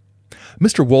over.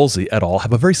 Mr. Woolsey et al.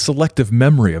 Have a very selective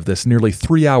memory of this nearly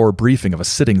 3-hour briefing of a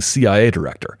sitting CIA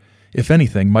director. If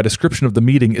anything, my description of the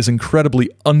meeting is incredibly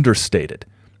understated."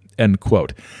 End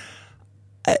quote.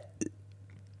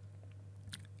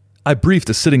 I briefed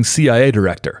a sitting CIA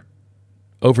director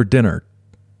over dinner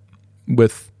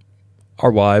with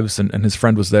our wives, and his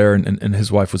friend was there, and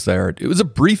his wife was there. It was a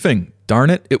briefing, darn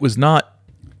it. It was not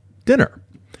dinner.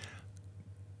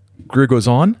 Greer goes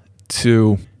on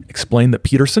to explain that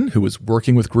Peterson, who was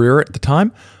working with Greer at the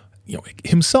time,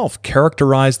 himself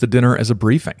characterized the dinner as a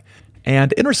briefing.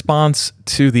 And in response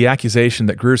to the accusation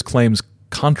that Greer's claims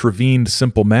contravened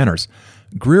simple manners,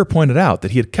 Greer pointed out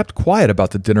that he had kept quiet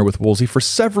about the dinner with Woolsey for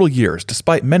several years,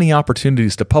 despite many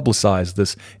opportunities to publicize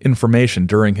this information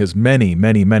during his many,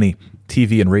 many, many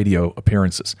TV and radio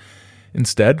appearances.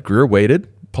 Instead, Greer waited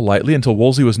politely until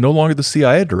Woolsey was no longer the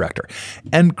CIA director.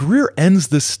 And Greer ends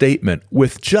this statement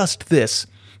with just this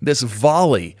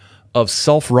volley of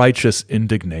self-righteous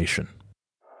indignation.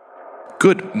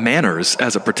 Good manners,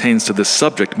 as it pertains to this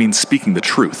subject, means speaking the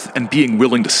truth and being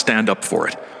willing to stand up for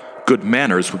it. Good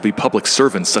manners would be public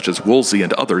servants such as Woolsey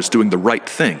and others doing the right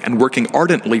thing and working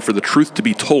ardently for the truth to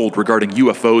be told regarding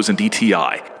UFOs and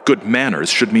ETI. Good manners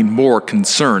should mean more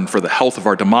concern for the health of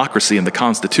our democracy and the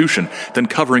Constitution than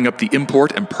covering up the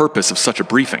import and purpose of such a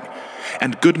briefing.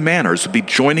 And good manners would be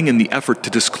joining in the effort to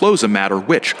disclose a matter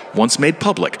which, once made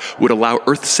public, would allow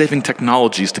Earth-saving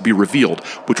technologies to be revealed,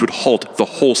 which would halt the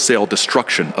wholesale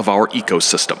destruction of our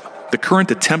ecosystem. The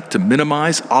current attempt to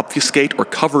minimize, obfuscate, or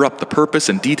cover up the purpose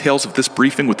and details of this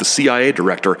briefing with the CIA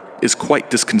director is quite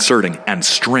disconcerting and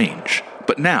strange.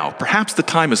 But now, perhaps the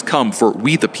time has come for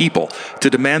we the people to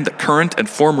demand that current and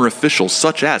former officials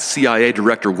such as CIA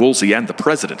Director Woolsey and the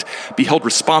President be held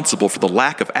responsible for the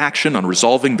lack of action on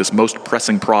resolving this most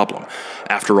pressing problem.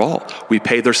 After all, we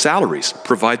pay their salaries,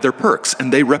 provide their perks,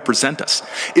 and they represent us.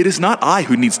 It is not I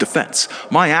who needs defense.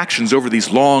 My actions over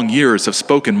these long years have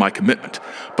spoken my commitment,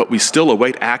 but we still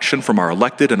await action from our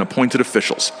elected and appointed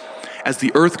officials. As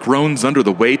the earth groans under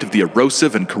the weight of the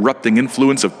erosive and corrupting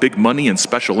influence of big money and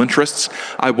special interests,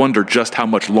 I wonder just how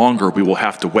much longer we will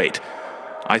have to wait.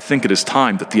 I think it is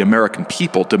time that the American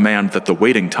people demand that the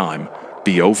waiting time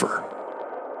be over.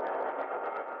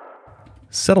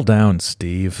 Settle down,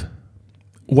 Steve.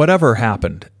 Whatever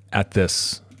happened at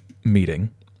this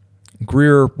meeting,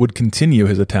 Greer would continue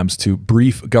his attempts to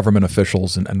brief government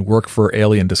officials and work for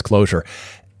alien disclosure.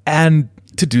 And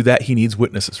to do that, he needs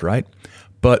witnesses, right?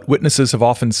 But witnesses have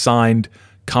often signed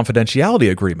confidentiality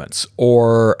agreements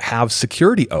or have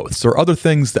security oaths or other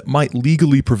things that might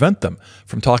legally prevent them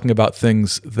from talking about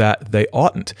things that they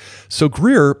oughtn't. So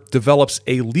Greer develops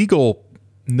a legal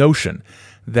notion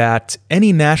that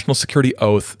any national security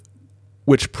oath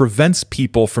which prevents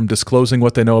people from disclosing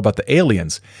what they know about the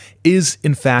aliens is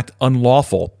in fact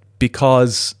unlawful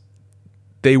because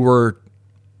they were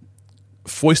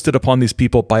foisted upon these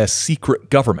people by a secret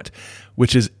government,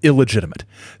 which is illegitimate.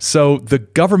 So the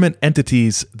government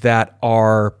entities that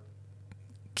are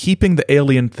keeping the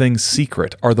alien things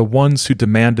secret are the ones who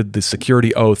demanded the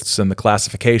security oaths and the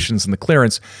classifications and the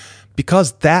clearance,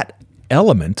 because that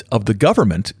element of the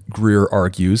government, Greer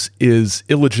argues, is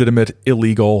illegitimate,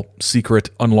 illegal, secret,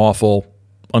 unlawful,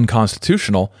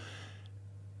 unconstitutional.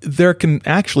 There can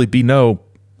actually be no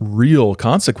real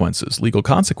consequences, legal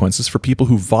consequences for people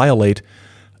who violate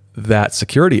that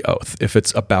security oath if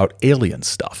it's about alien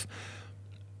stuff.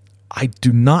 I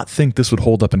do not think this would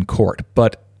hold up in court,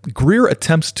 but Greer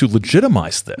attempts to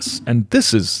legitimize this, and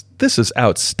this is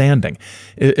outstanding.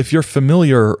 If you're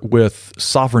familiar with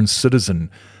sovereign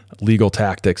citizen legal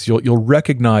tactics, you'll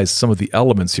recognize some of the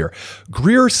elements here.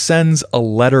 Greer sends a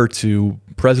letter to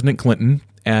President Clinton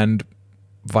and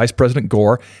Vice President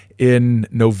Gore in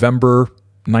November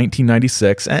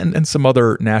 1996, and some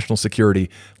other national security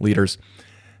leaders.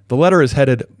 The letter is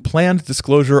headed Planned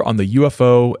Disclosure on the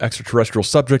UFO, Extraterrestrial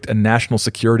Subject, and National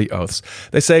Security Oaths.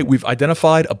 They say, we've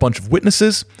identified a bunch of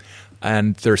witnesses,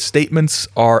 and their statements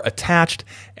are attached,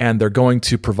 and they're going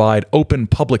to provide open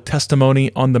public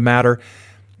testimony on the matter.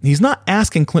 He's not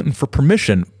asking Clinton for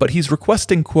permission, but he's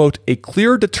requesting, quote, a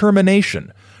clear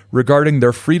determination regarding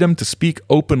their freedom to speak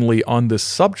openly on this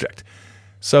subject.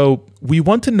 So we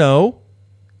want to know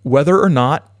whether or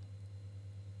not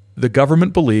the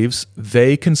government believes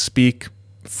they can speak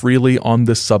freely on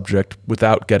this subject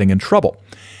without getting in trouble.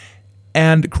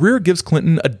 And Greer gives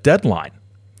Clinton a deadline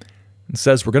and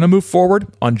says, we're going to move forward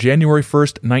on January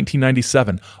 1st,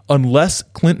 1997, unless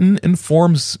Clinton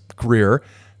informs Greer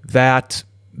that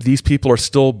these people are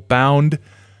still bound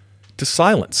to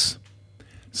silence.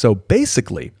 So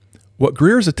basically, what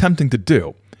Greer is attempting to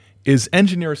do is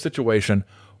engineer a situation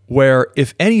where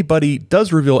if anybody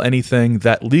does reveal anything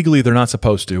that legally they're not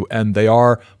supposed to, and they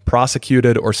are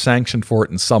prosecuted or sanctioned for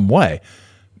it in some way,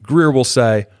 Greer will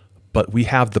say, but we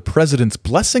have the president's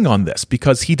blessing on this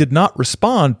because he did not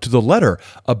respond to the letter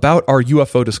about our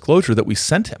UFO disclosure that we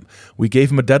sent him. We gave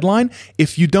him a deadline.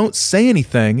 If you don't say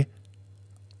anything,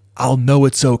 I'll know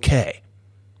it's okay.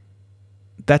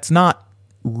 That's not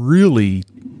really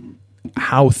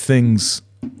how things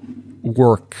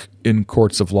work in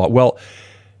courts of law. Well,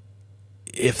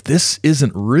 if this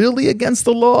isn't really against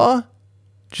the law,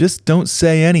 just don't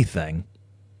say anything,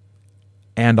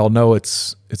 and I'll know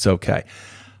it's okay.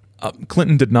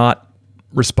 Clinton did not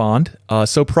respond,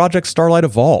 so Project Starlight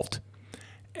evolved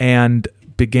and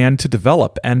began to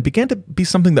develop and began to be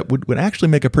something that would actually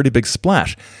make a pretty big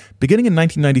splash. Beginning in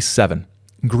 1997,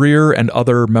 Greer and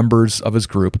other members of his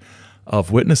group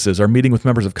of witnesses are meeting with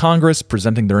members of Congress,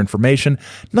 presenting their information.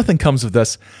 Nothing comes of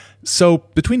this. So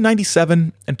between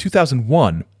 1997 and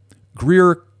 2001,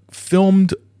 Greer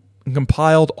filmed and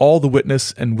compiled all the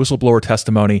witness and whistleblower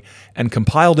testimony and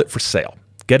compiled it for sale,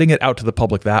 getting it out to the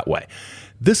public that way.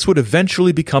 This would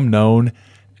eventually become known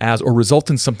as, or result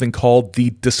in, something called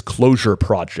the Disclosure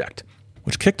Project,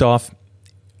 which kicked off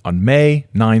on May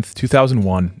 9th,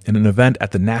 2001, in an event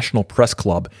at the National Press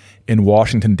Club in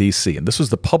Washington, D.C. And this was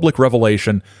the public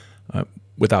revelation,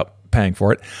 without paying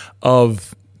for it,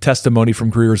 of testimony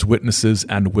from Greer's witnesses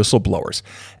and whistleblowers.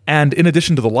 And in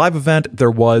addition to the live event,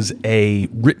 there was a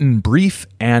written brief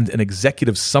and an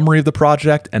executive summary of the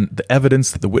project and the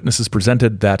evidence that the witnesses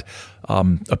presented that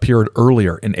appeared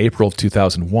earlier in April of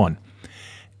 2001.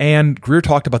 And Greer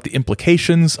talked about the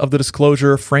implications of the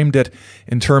disclosure, framed it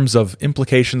in terms of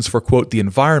implications for, quote, the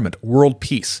environment, world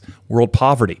peace, world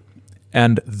poverty,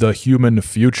 and the human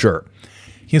future.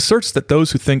 He asserts that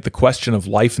those who think the question of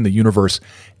life in the universe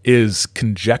is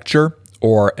conjecture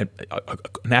or an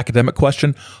academic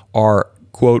question are,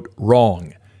 quote,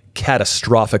 wrong,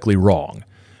 catastrophically wrong.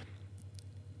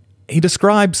 He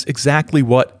describes exactly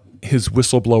what his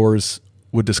whistleblowers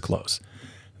would disclose.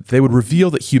 They would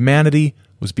reveal that humanity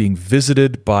was being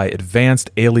visited by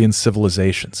advanced alien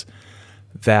civilizations,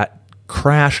 that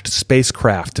crashed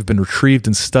spacecraft have been retrieved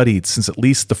and studied since at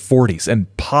least the 40s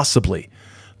and possibly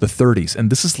the 30s. And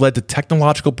this has led to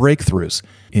technological breakthroughs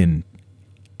in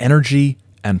energy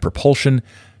and propulsion.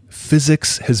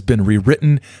 Physics has been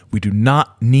rewritten. We do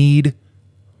not need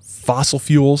fossil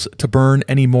fuels to burn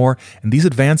anymore. And these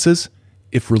advances,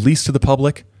 if released to the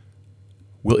public,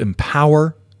 will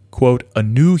empower, quote, a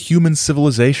new human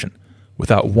civilization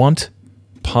without want,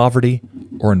 poverty,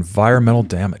 or environmental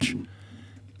damage.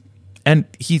 And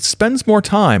he spends more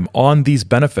time on these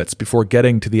benefits before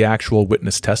getting to the actual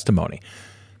witness testimony.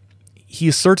 He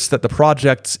asserts that the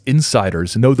project's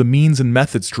insiders know the means and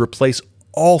methods to replace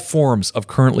all forms of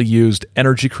currently used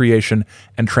energy creation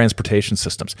and transportation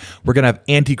systems. We're going to have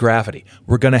anti-gravity.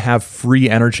 We're going to have free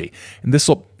energy. And this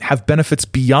will have benefits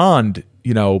beyond,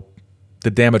 the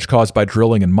damage caused by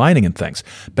drilling and mining and things.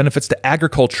 Benefits to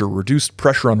agriculture, reduced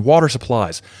pressure on water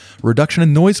supplies, reduction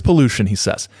in noise pollution, he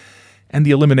says, and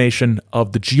the elimination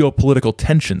of the geopolitical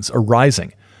tensions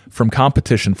arising from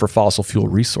competition for fossil fuel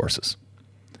resources.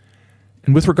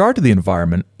 And with regard to the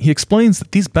environment, he explains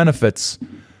that these benefits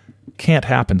can't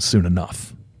happen soon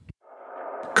enough.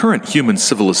 Current human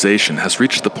civilization has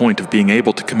reached the point of being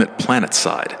able to commit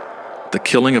planet-side, the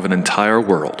killing of an entire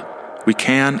world. We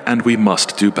can and we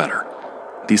must do better.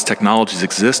 These technologies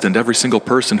exist, and every single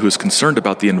person who is concerned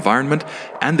about the environment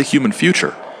and the human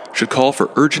future should call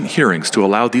for urgent hearings to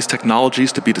allow these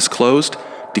technologies to be disclosed,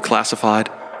 declassified,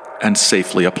 and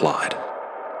safely applied.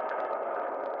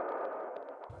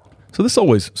 So this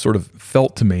always sort of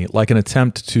felt to me like an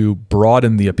attempt to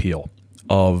broaden the appeal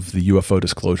of the UFO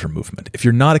disclosure movement. If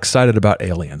you're not excited about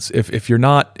aliens, if you're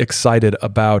not excited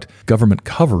about government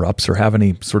cover-ups or have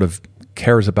any sort of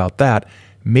cares about that,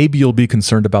 maybe you'll be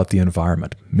concerned about the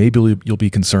environment. Maybe you'll be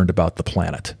concerned about the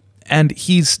planet. And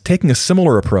he's taking a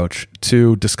similar approach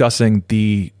to discussing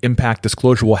the impact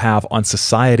disclosure will have on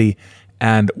society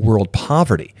and world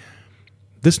poverty.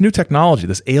 This new technology,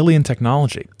 this alien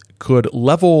technology, could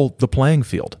level the playing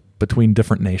field between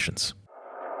different nations.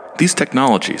 These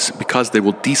technologies, because they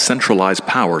will decentralize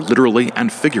power literally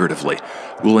and figuratively,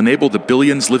 will enable the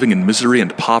billions living in misery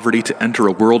and poverty to enter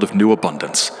a world of new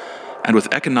abundance. And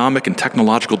with economic and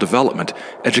technological development,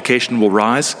 education will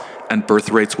rise and birth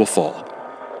rates will fall.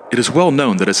 It is well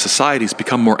known that as societies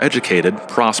become more educated,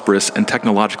 prosperous, and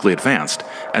technologically advanced,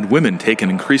 and women take an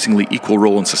increasingly equal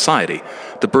role in society,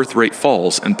 the birth rate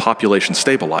falls and population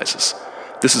stabilizes.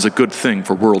 This is a good thing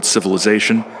for world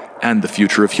civilization and the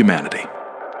future of humanity.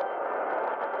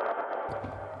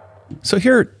 So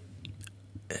here,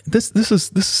 this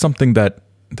is something that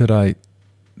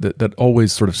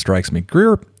always sort of strikes me.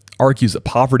 Greer argues that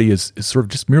poverty is sort of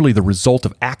just merely the result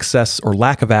of access or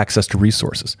lack of access to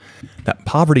resources. That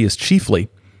poverty is chiefly,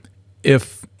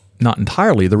 if not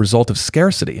entirely, the result of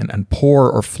scarcity and poor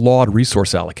or flawed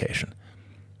resource allocation.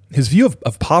 His view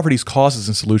of poverty's causes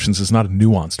and solutions is not a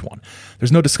nuanced one.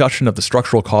 There's no discussion of the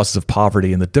structural causes of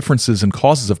poverty and the differences in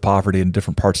causes of poverty in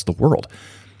different parts of the world.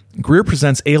 Greer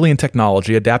presents alien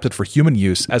technology adapted for human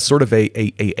use as sort of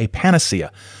a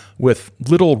panacea with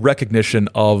little recognition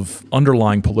of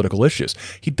underlying political issues.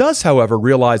 He does, however,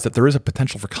 realize that there is a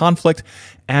potential for conflict,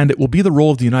 and it will be the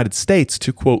role of the United States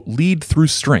to, quote, lead through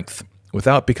strength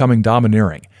without becoming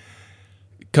domineering.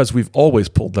 Because we've always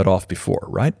pulled that off before,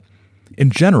 right?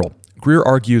 In general, Greer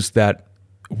argues that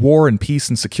war and peace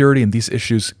and security and these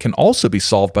issues can also be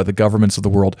solved by the governments of the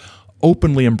world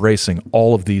openly embracing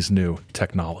all of these new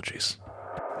technologies.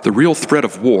 The real threat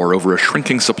of war over a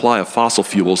shrinking supply of fossil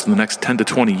fuels in the next 10 to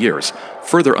 20 years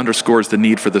further underscores the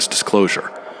need for this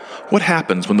disclosure. What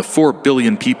happens when the 4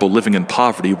 billion people living in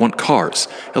poverty want cars,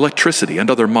 electricity, and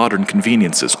other modern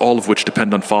conveniences, all of which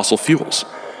depend on fossil fuels?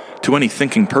 To any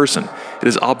thinking person, it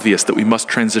is obvious that we must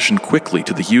transition quickly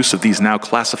to the use of these now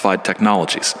classified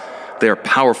technologies. They are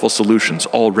powerful solutions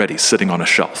already sitting on a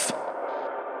shelf.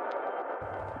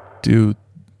 Do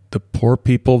the poor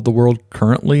people of the world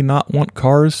currently not want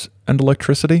cars and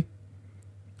electricity?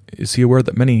 Is he aware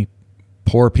that many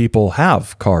poor people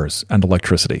have cars and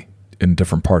electricity in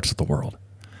different parts of the world?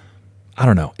 I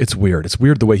don't know. It's weird. It's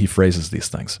weird the way he phrases these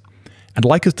things. And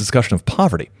like his discussion of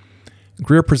poverty,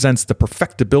 Greer presents the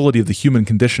perfectibility of the human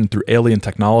condition through alien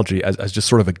technology as just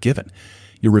sort of a given.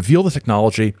 You reveal the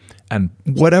technology, and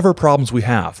whatever problems we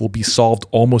have will be solved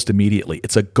almost immediately.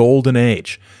 It's a golden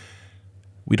age.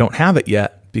 We don't have it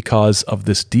yet because of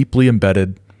this deeply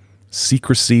embedded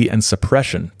secrecy and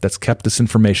suppression that's kept this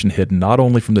information hidden not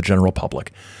only from the general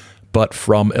public, but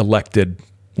from elected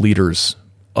leaders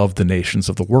of the nations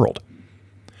of the world.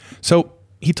 So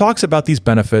he talks about these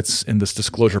benefits in this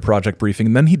Disclosure Project briefing,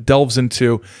 and then he delves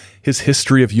into his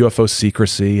history of UFO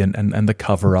secrecy and the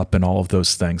cover-up and all of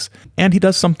those things. And he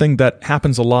does something that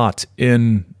happens a lot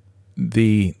in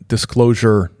the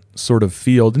disclosure sort of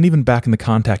field, and even back in the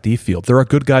contactee field. There are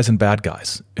good guys and bad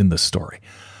guys in this story.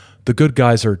 The good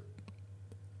guys are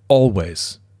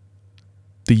always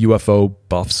the UFO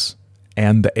buffs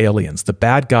and the aliens. The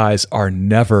bad guys are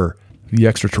never the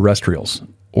extraterrestrials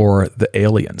or the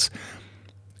aliens.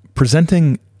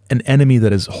 Presenting an enemy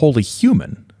that is wholly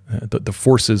human, the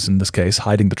forces in this case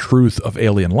hiding the truth of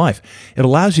alien life, it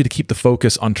allows you to keep the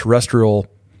focus on terrestrial,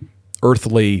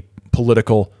 earthly,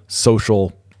 political,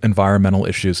 social, environmental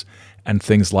issues and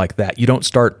things like that. You don't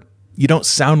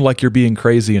sound like you're being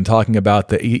crazy and talking about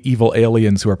the evil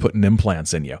aliens who are putting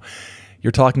implants in you.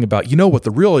 You're talking about, what the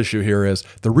real issue here is?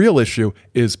 The real issue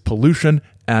is pollution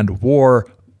and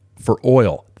war for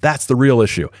oil. That's the real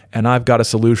issue. And I've got a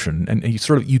solution. And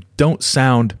you don't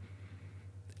sound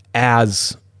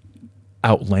as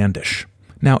outlandish.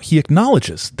 Now, he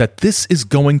acknowledges that this is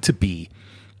going to be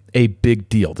a big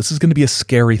deal. This is going to be a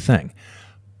scary thing.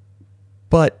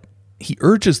 But he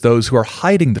urges those who are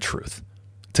hiding the truth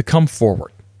to come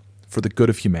forward for the good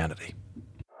of humanity.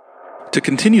 To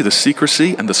continue the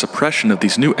secrecy and the suppression of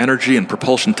these new energy and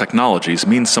propulsion technologies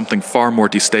means something far more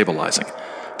destabilizing: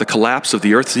 the collapse of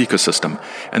the Earth's ecosystem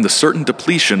and the certain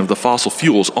depletion of the fossil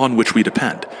fuels on which we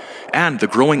depend, and the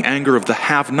growing anger of the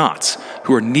have-nots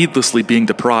who are needlessly being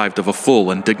deprived of a full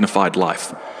and dignified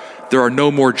life. There are no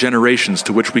more generations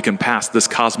to which we can pass this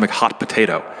cosmic hot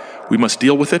potato. We must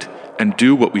deal with it and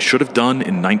do what we should have done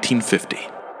in 1950.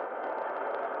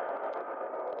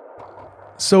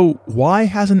 So why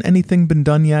hasn't anything been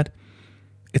done yet?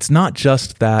 It's not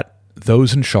just that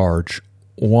those in charge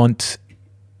want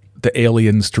the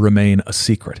aliens to remain a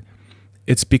secret.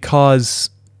 It's because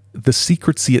the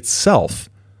secrecy itself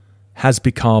has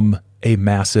become a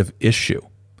massive issue.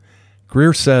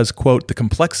 Greer says, quote, "The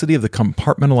complexity of the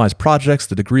compartmentalized projects,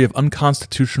 the degree of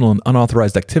unconstitutional and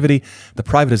unauthorized activity, the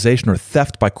privatization or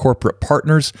theft by corporate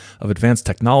partners of advanced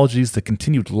technologies, the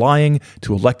continued lying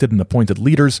to elected and appointed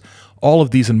leaders, all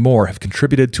of these and more have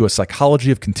contributed to a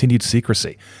psychology of continued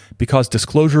secrecy, because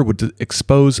disclosure would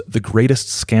expose the greatest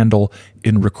scandal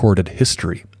in recorded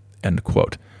history," end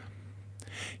quote.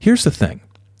 Here's the thing.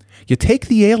 You take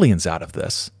the aliens out of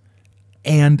this,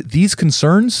 and these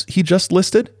concerns he just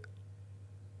listed,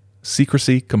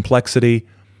 secrecy, complexity,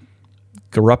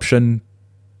 corruption,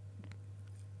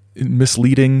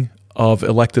 misleading of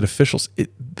elected officials,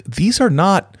 these are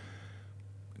not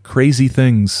crazy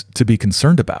things to be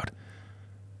concerned about.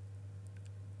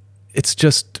 It's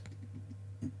just,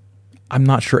 I'm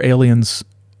not sure aliens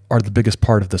are the biggest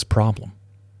part of this problem.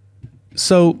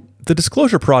 So the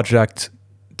Disclosure Project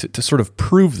to sort of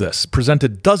prove this,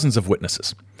 presented dozens of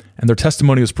witnesses. And their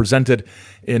testimony was presented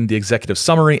in the executive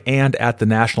summary and at the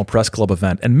National Press Club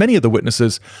event. And many of the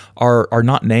witnesses are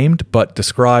not named, but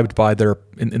described by their,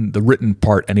 in the written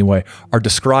part anyway, are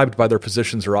described by their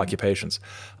positions or occupations.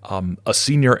 A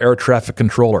senior air traffic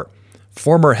controller,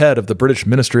 former head of the British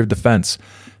Ministry of Defense,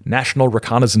 National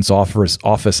Reconnaissance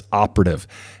Office operative.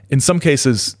 In some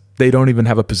cases, they don't even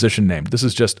have a position named. This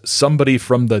is just somebody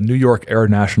from the New York Air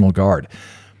National Guard.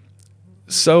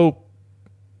 So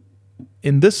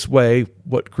in this way,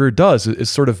 what Greer does is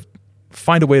sort of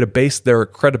find a way to base their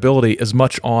credibility as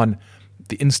much on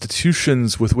the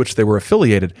institutions with which they were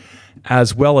affiliated,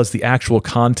 as well as the actual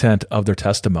content of their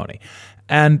testimony.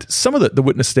 And some of the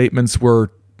witness statements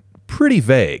were pretty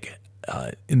vague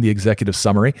in the executive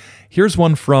summary. Here's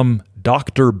one from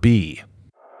Dr. B.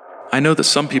 I know that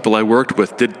some people I worked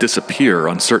with did disappear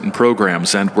on certain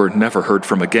programs and were never heard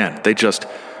from again. They just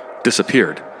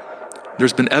disappeared.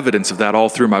 There's been evidence of that all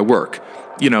through my work.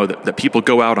 You know, that people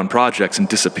go out on projects and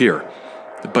disappear.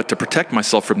 But to protect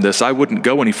myself from this, I wouldn't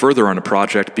go any further on a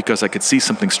project because I could see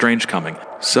something strange coming.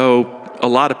 So a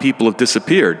lot of people have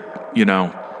disappeared, you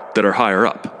know, that are higher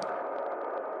up.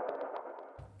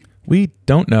 We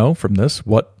don't know from this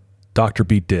what Dr.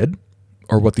 B did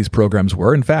or what these programs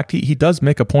were. In fact, he does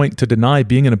make a point to deny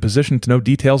being in a position to know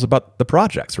details about the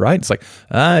projects, right? It's like,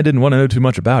 I didn't want to know too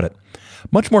much about it.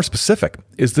 Much more specific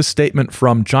is this statement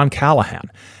from John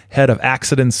Callahan, head of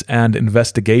accidents and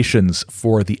investigations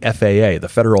for the FAA, the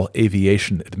Federal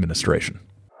Aviation Administration.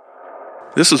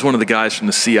 This was one of the guys from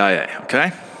the CIA,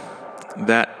 okay?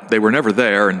 That they were never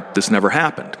there and this never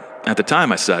happened. At the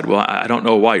time I said, well, I don't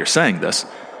know why you're saying this.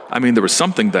 I mean, there was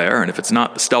something there, and if it's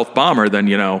not the stealth bomber, then,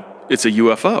 you know, it's a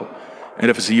UFO. And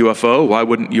if it's a UFO, why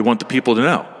wouldn't you want the people to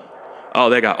know? Oh,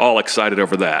 they got all excited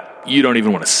over that. You don't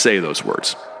even want to say those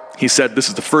words. He said this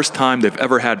is the first time they've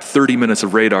ever had 30 minutes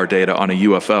of radar data on a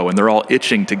UFO, and they're all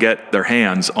itching to get their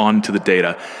hands onto the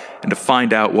data and to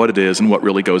find out what it is and what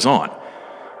really goes on.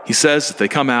 He says if they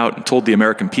come out and told the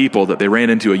American people that they ran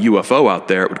into a UFO out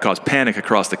there, it would cause panic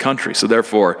across the country, so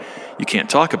therefore you can't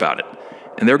talk about it.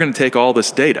 And they're going to take all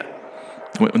this data.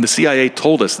 When the CIA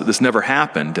told us that this never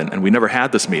happened and we never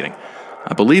had this meeting,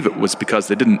 I believe it was because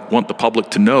they didn't want the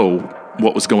public to know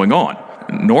what was going on.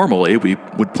 Normally, we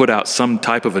would put out some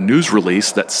type of a news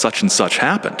release that such and such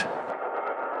happened.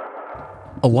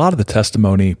 A lot of the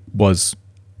testimony was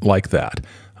like that.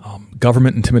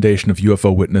 Government intimidation of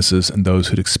UFO witnesses and those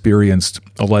who'd experienced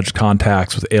alleged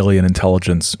contacts with alien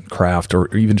intelligence craft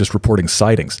or even just reporting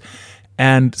sightings.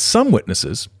 And some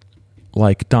witnesses,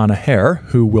 like Donna Hare,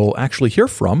 who we'll actually hear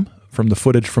from the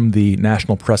footage from the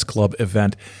National Press Club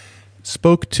event,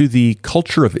 spoke to the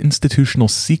culture of institutional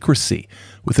secrecy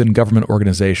within government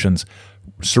organizations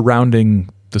surrounding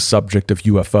the subject of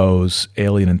UFOs,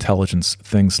 alien intelligence,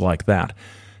 things like that.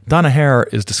 Donna Hare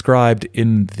is described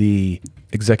in the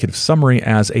executive summary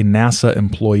as a NASA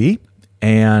employee,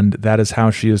 and that is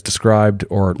how she is described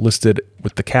or listed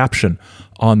with the caption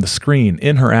on the screen.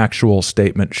 In her actual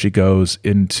statement, she goes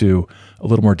into a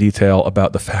little more detail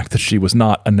about the fact that she was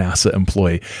not a NASA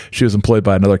employee. She was employed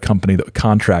by another company that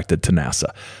contracted to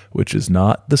NASA, which is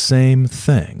not the same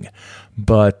thing.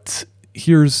 But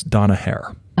here's Donna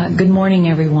Hare. Good morning,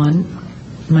 everyone.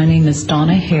 My name is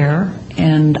Donna Hare,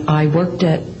 and I worked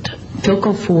at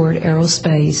Philco Ford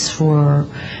Aerospace from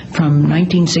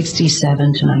 1967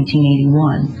 to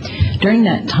 1981. During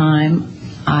that time,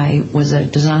 I was a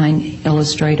design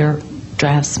illustrator,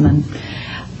 draftsman.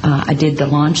 I did the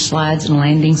launch slides and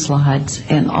landing slides,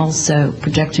 and also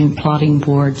projection plotting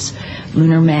boards,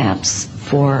 lunar maps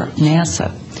for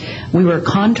NASA. We were a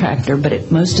contractor,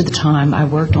 but most of the time I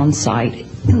worked on site,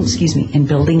 in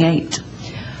Building 8.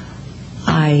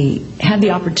 I had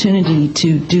the opportunity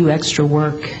to do extra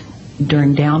work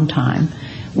during downtime,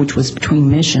 which was between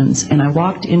missions, and I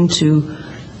walked into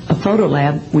a photo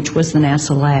lab, which was the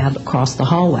NASA lab, across the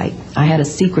hallway. I had a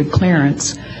secret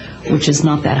clearance, which is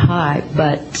not that high,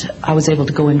 but I was able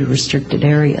to go into restricted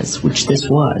areas, which this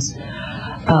was.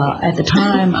 At the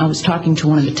time, I was talking to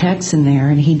one of the techs in there,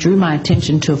 and he drew my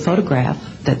attention to a photograph,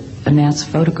 a NASA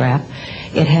photograph.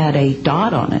 It had a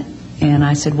dot on it, and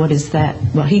I said, "What is that?"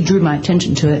 Well, he drew my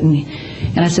attention to it, and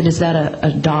I said, "Is that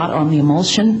a dot on the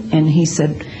emulsion?" And he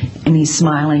said, and he's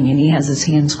smiling, and he has his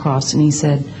hands crossed, and he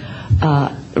said,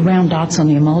 "Round dots on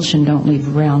the emulsion don't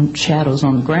leave round shadows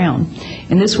on the ground."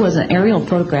 And this was an aerial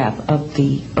photograph of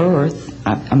the Earth,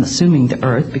 I'm assuming the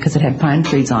Earth because it had pine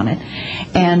trees on it,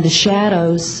 and the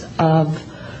shadows of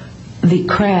the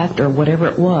craft or whatever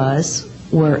it was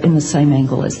were in the same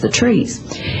angle as the trees.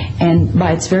 And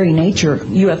by its very nature,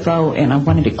 UFO, and I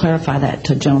wanted to clarify that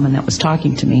to a gentleman that was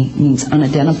talking to me, means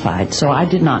unidentified. So I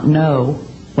did not know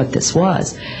what this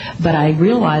was. But I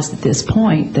realized at this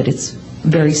point that it's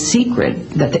very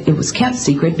secret, that it was kept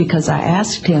secret, because I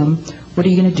asked him, what are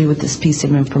you going to do with this piece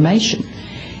of information?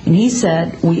 And he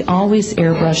said, we always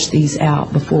airbrush these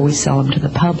out before we sell them to the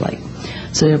public.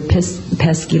 So they're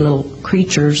pesky little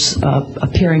creatures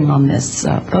appearing on this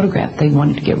photograph they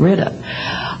wanted to get rid of.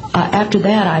 After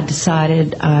that, I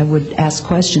decided I would ask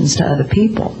questions to other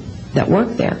people that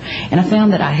worked there. And I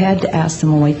found that I had to ask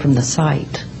them away from the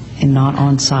site and not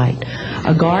on site.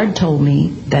 A guard told me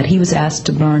that he was asked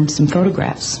to burn some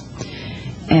photographs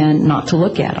and not to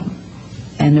look at them.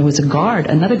 And there was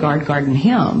another guard guarding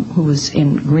him, who was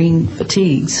in green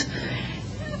fatigues,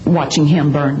 watching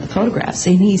him burn the photographs.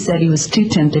 And he said he was too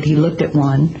tempted. He looked at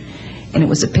one, and it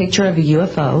was a picture of a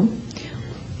UFO,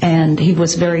 and he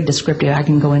was very descriptive. I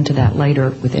can go into that later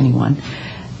with anyone.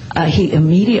 He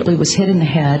immediately was hit in the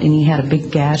head, and he had a big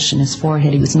gash in his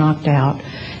forehead. He was knocked out,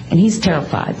 and he's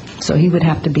terrified, so he would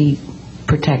have to be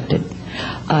protected.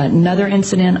 Another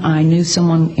incident, I knew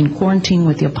someone in quarantine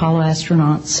with the Apollo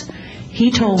astronauts. He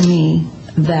told me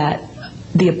that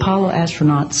the Apollo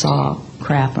astronauts saw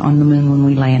craft on the moon when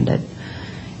we landed,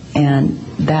 and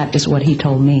that is what he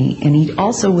told me. And he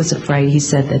also was afraid. He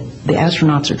said that the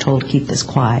astronauts are told to keep this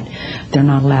quiet. They're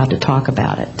not allowed to talk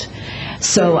about it.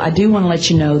 So I do want to let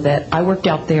you know that I worked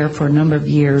out there for a number of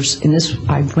years, and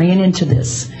I ran into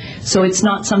this. So it's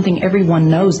not something everyone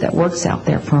knows that works out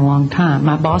there for a long time.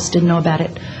 My boss didn't know about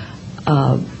it.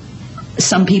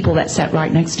 Some people that sat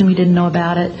right next to me didn't know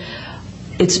about it.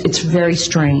 It's very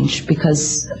strange,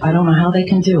 because I don't know how they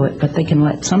can do it, but they can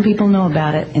let some people know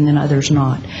about it and then others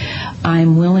not.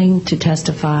 I'm willing to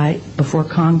testify before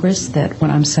Congress that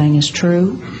what I'm saying is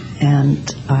true, and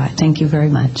thank you very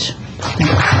much.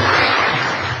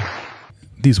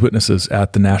 These witnesses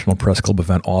at the National Press Club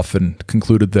event often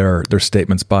concluded their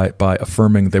statements by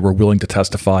affirming they were willing to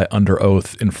testify under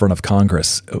oath in front of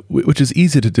Congress, which is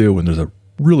easy to do when there's a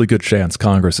really good chance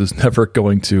Congress is never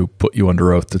going to put you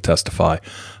under oath to testify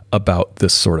about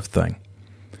this sort of thing.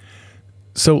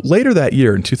 So later that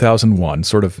year in 2001,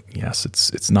 sort of, yes,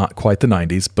 it's not quite the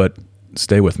 90s, but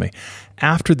stay with me.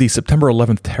 After the September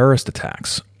 11th terrorist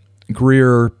attacks,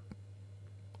 Greer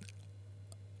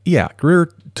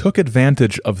took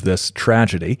advantage of this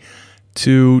tragedy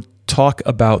to talk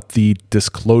about the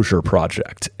Disclosure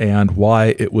Project and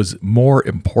why it was more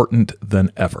important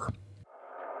than ever.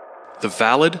 The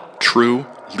valid, true,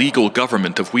 legal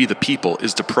government of we the people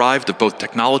is deprived of both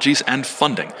technologies and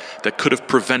funding that could have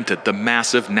prevented the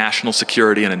massive national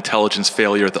security and intelligence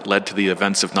failure that led to the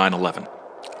events of 9/11.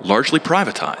 Largely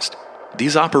privatized,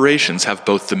 these operations have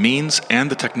both the means and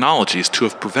the technologies to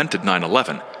have prevented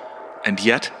 9/11, and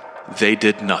yet they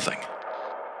did nothing.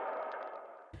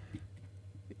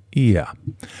 Yeah.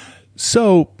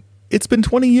 So it's been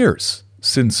 20 years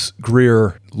since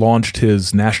Greer launched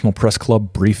his National Press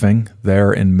Club briefing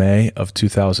there in May of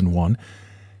 2001.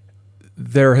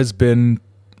 There's been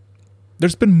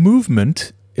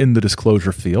movement in the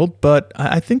disclosure field, but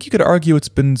I think you could argue it's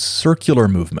been circular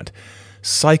movement.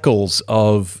 Cycles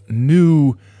of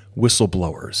new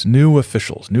whistleblowers, new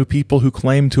officials, new people who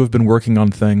claim to have been working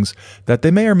on things that they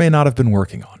may or may not have been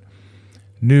working on.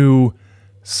 New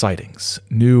sightings,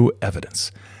 new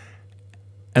evidence.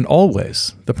 And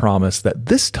always the promise that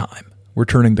this time we're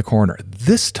turning the corner.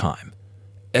 This time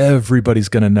everybody's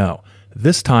going to know.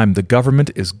 This time the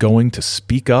government is going to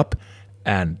speak up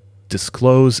and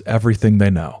disclose everything they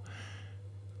know.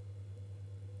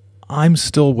 I'm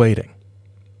still waiting.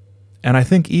 And I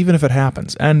think even if it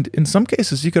happens, and in some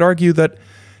cases you could argue that,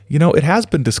 it has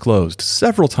been disclosed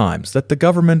several times that the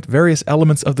government, various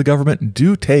elements of the government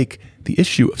do take the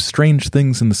issue of strange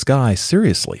things in the sky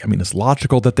seriously. I mean, it's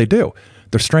logical that they do.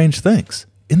 They're strange things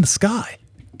in the sky,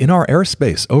 in our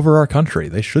airspace, over our country.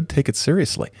 They should take it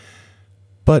seriously.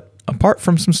 But apart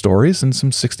from some stories and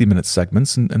some 60-minute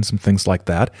segments and some things like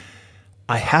that,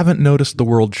 I haven't noticed the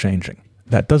world changing.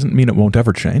 That doesn't mean it won't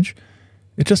ever change.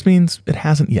 It just means it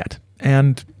hasn't yet.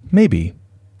 And maybe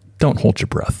don't hold your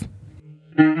breath.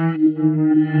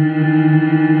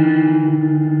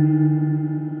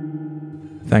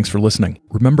 Thanks for listening.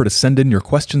 Remember to send in your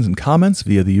questions and comments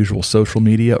via the usual social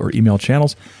media or email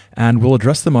channels, and we'll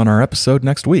address them on our episode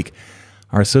next week.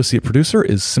 Our associate producer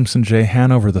is Simpson J.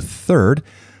 Hanover III,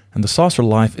 and The Saucer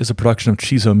Life is a production of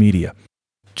Chizo Media.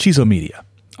 Chizo Media.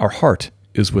 Our heart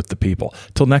is with the people.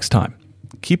 Till next time,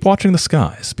 keep watching the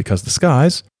skies, because the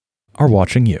skies are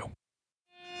watching you.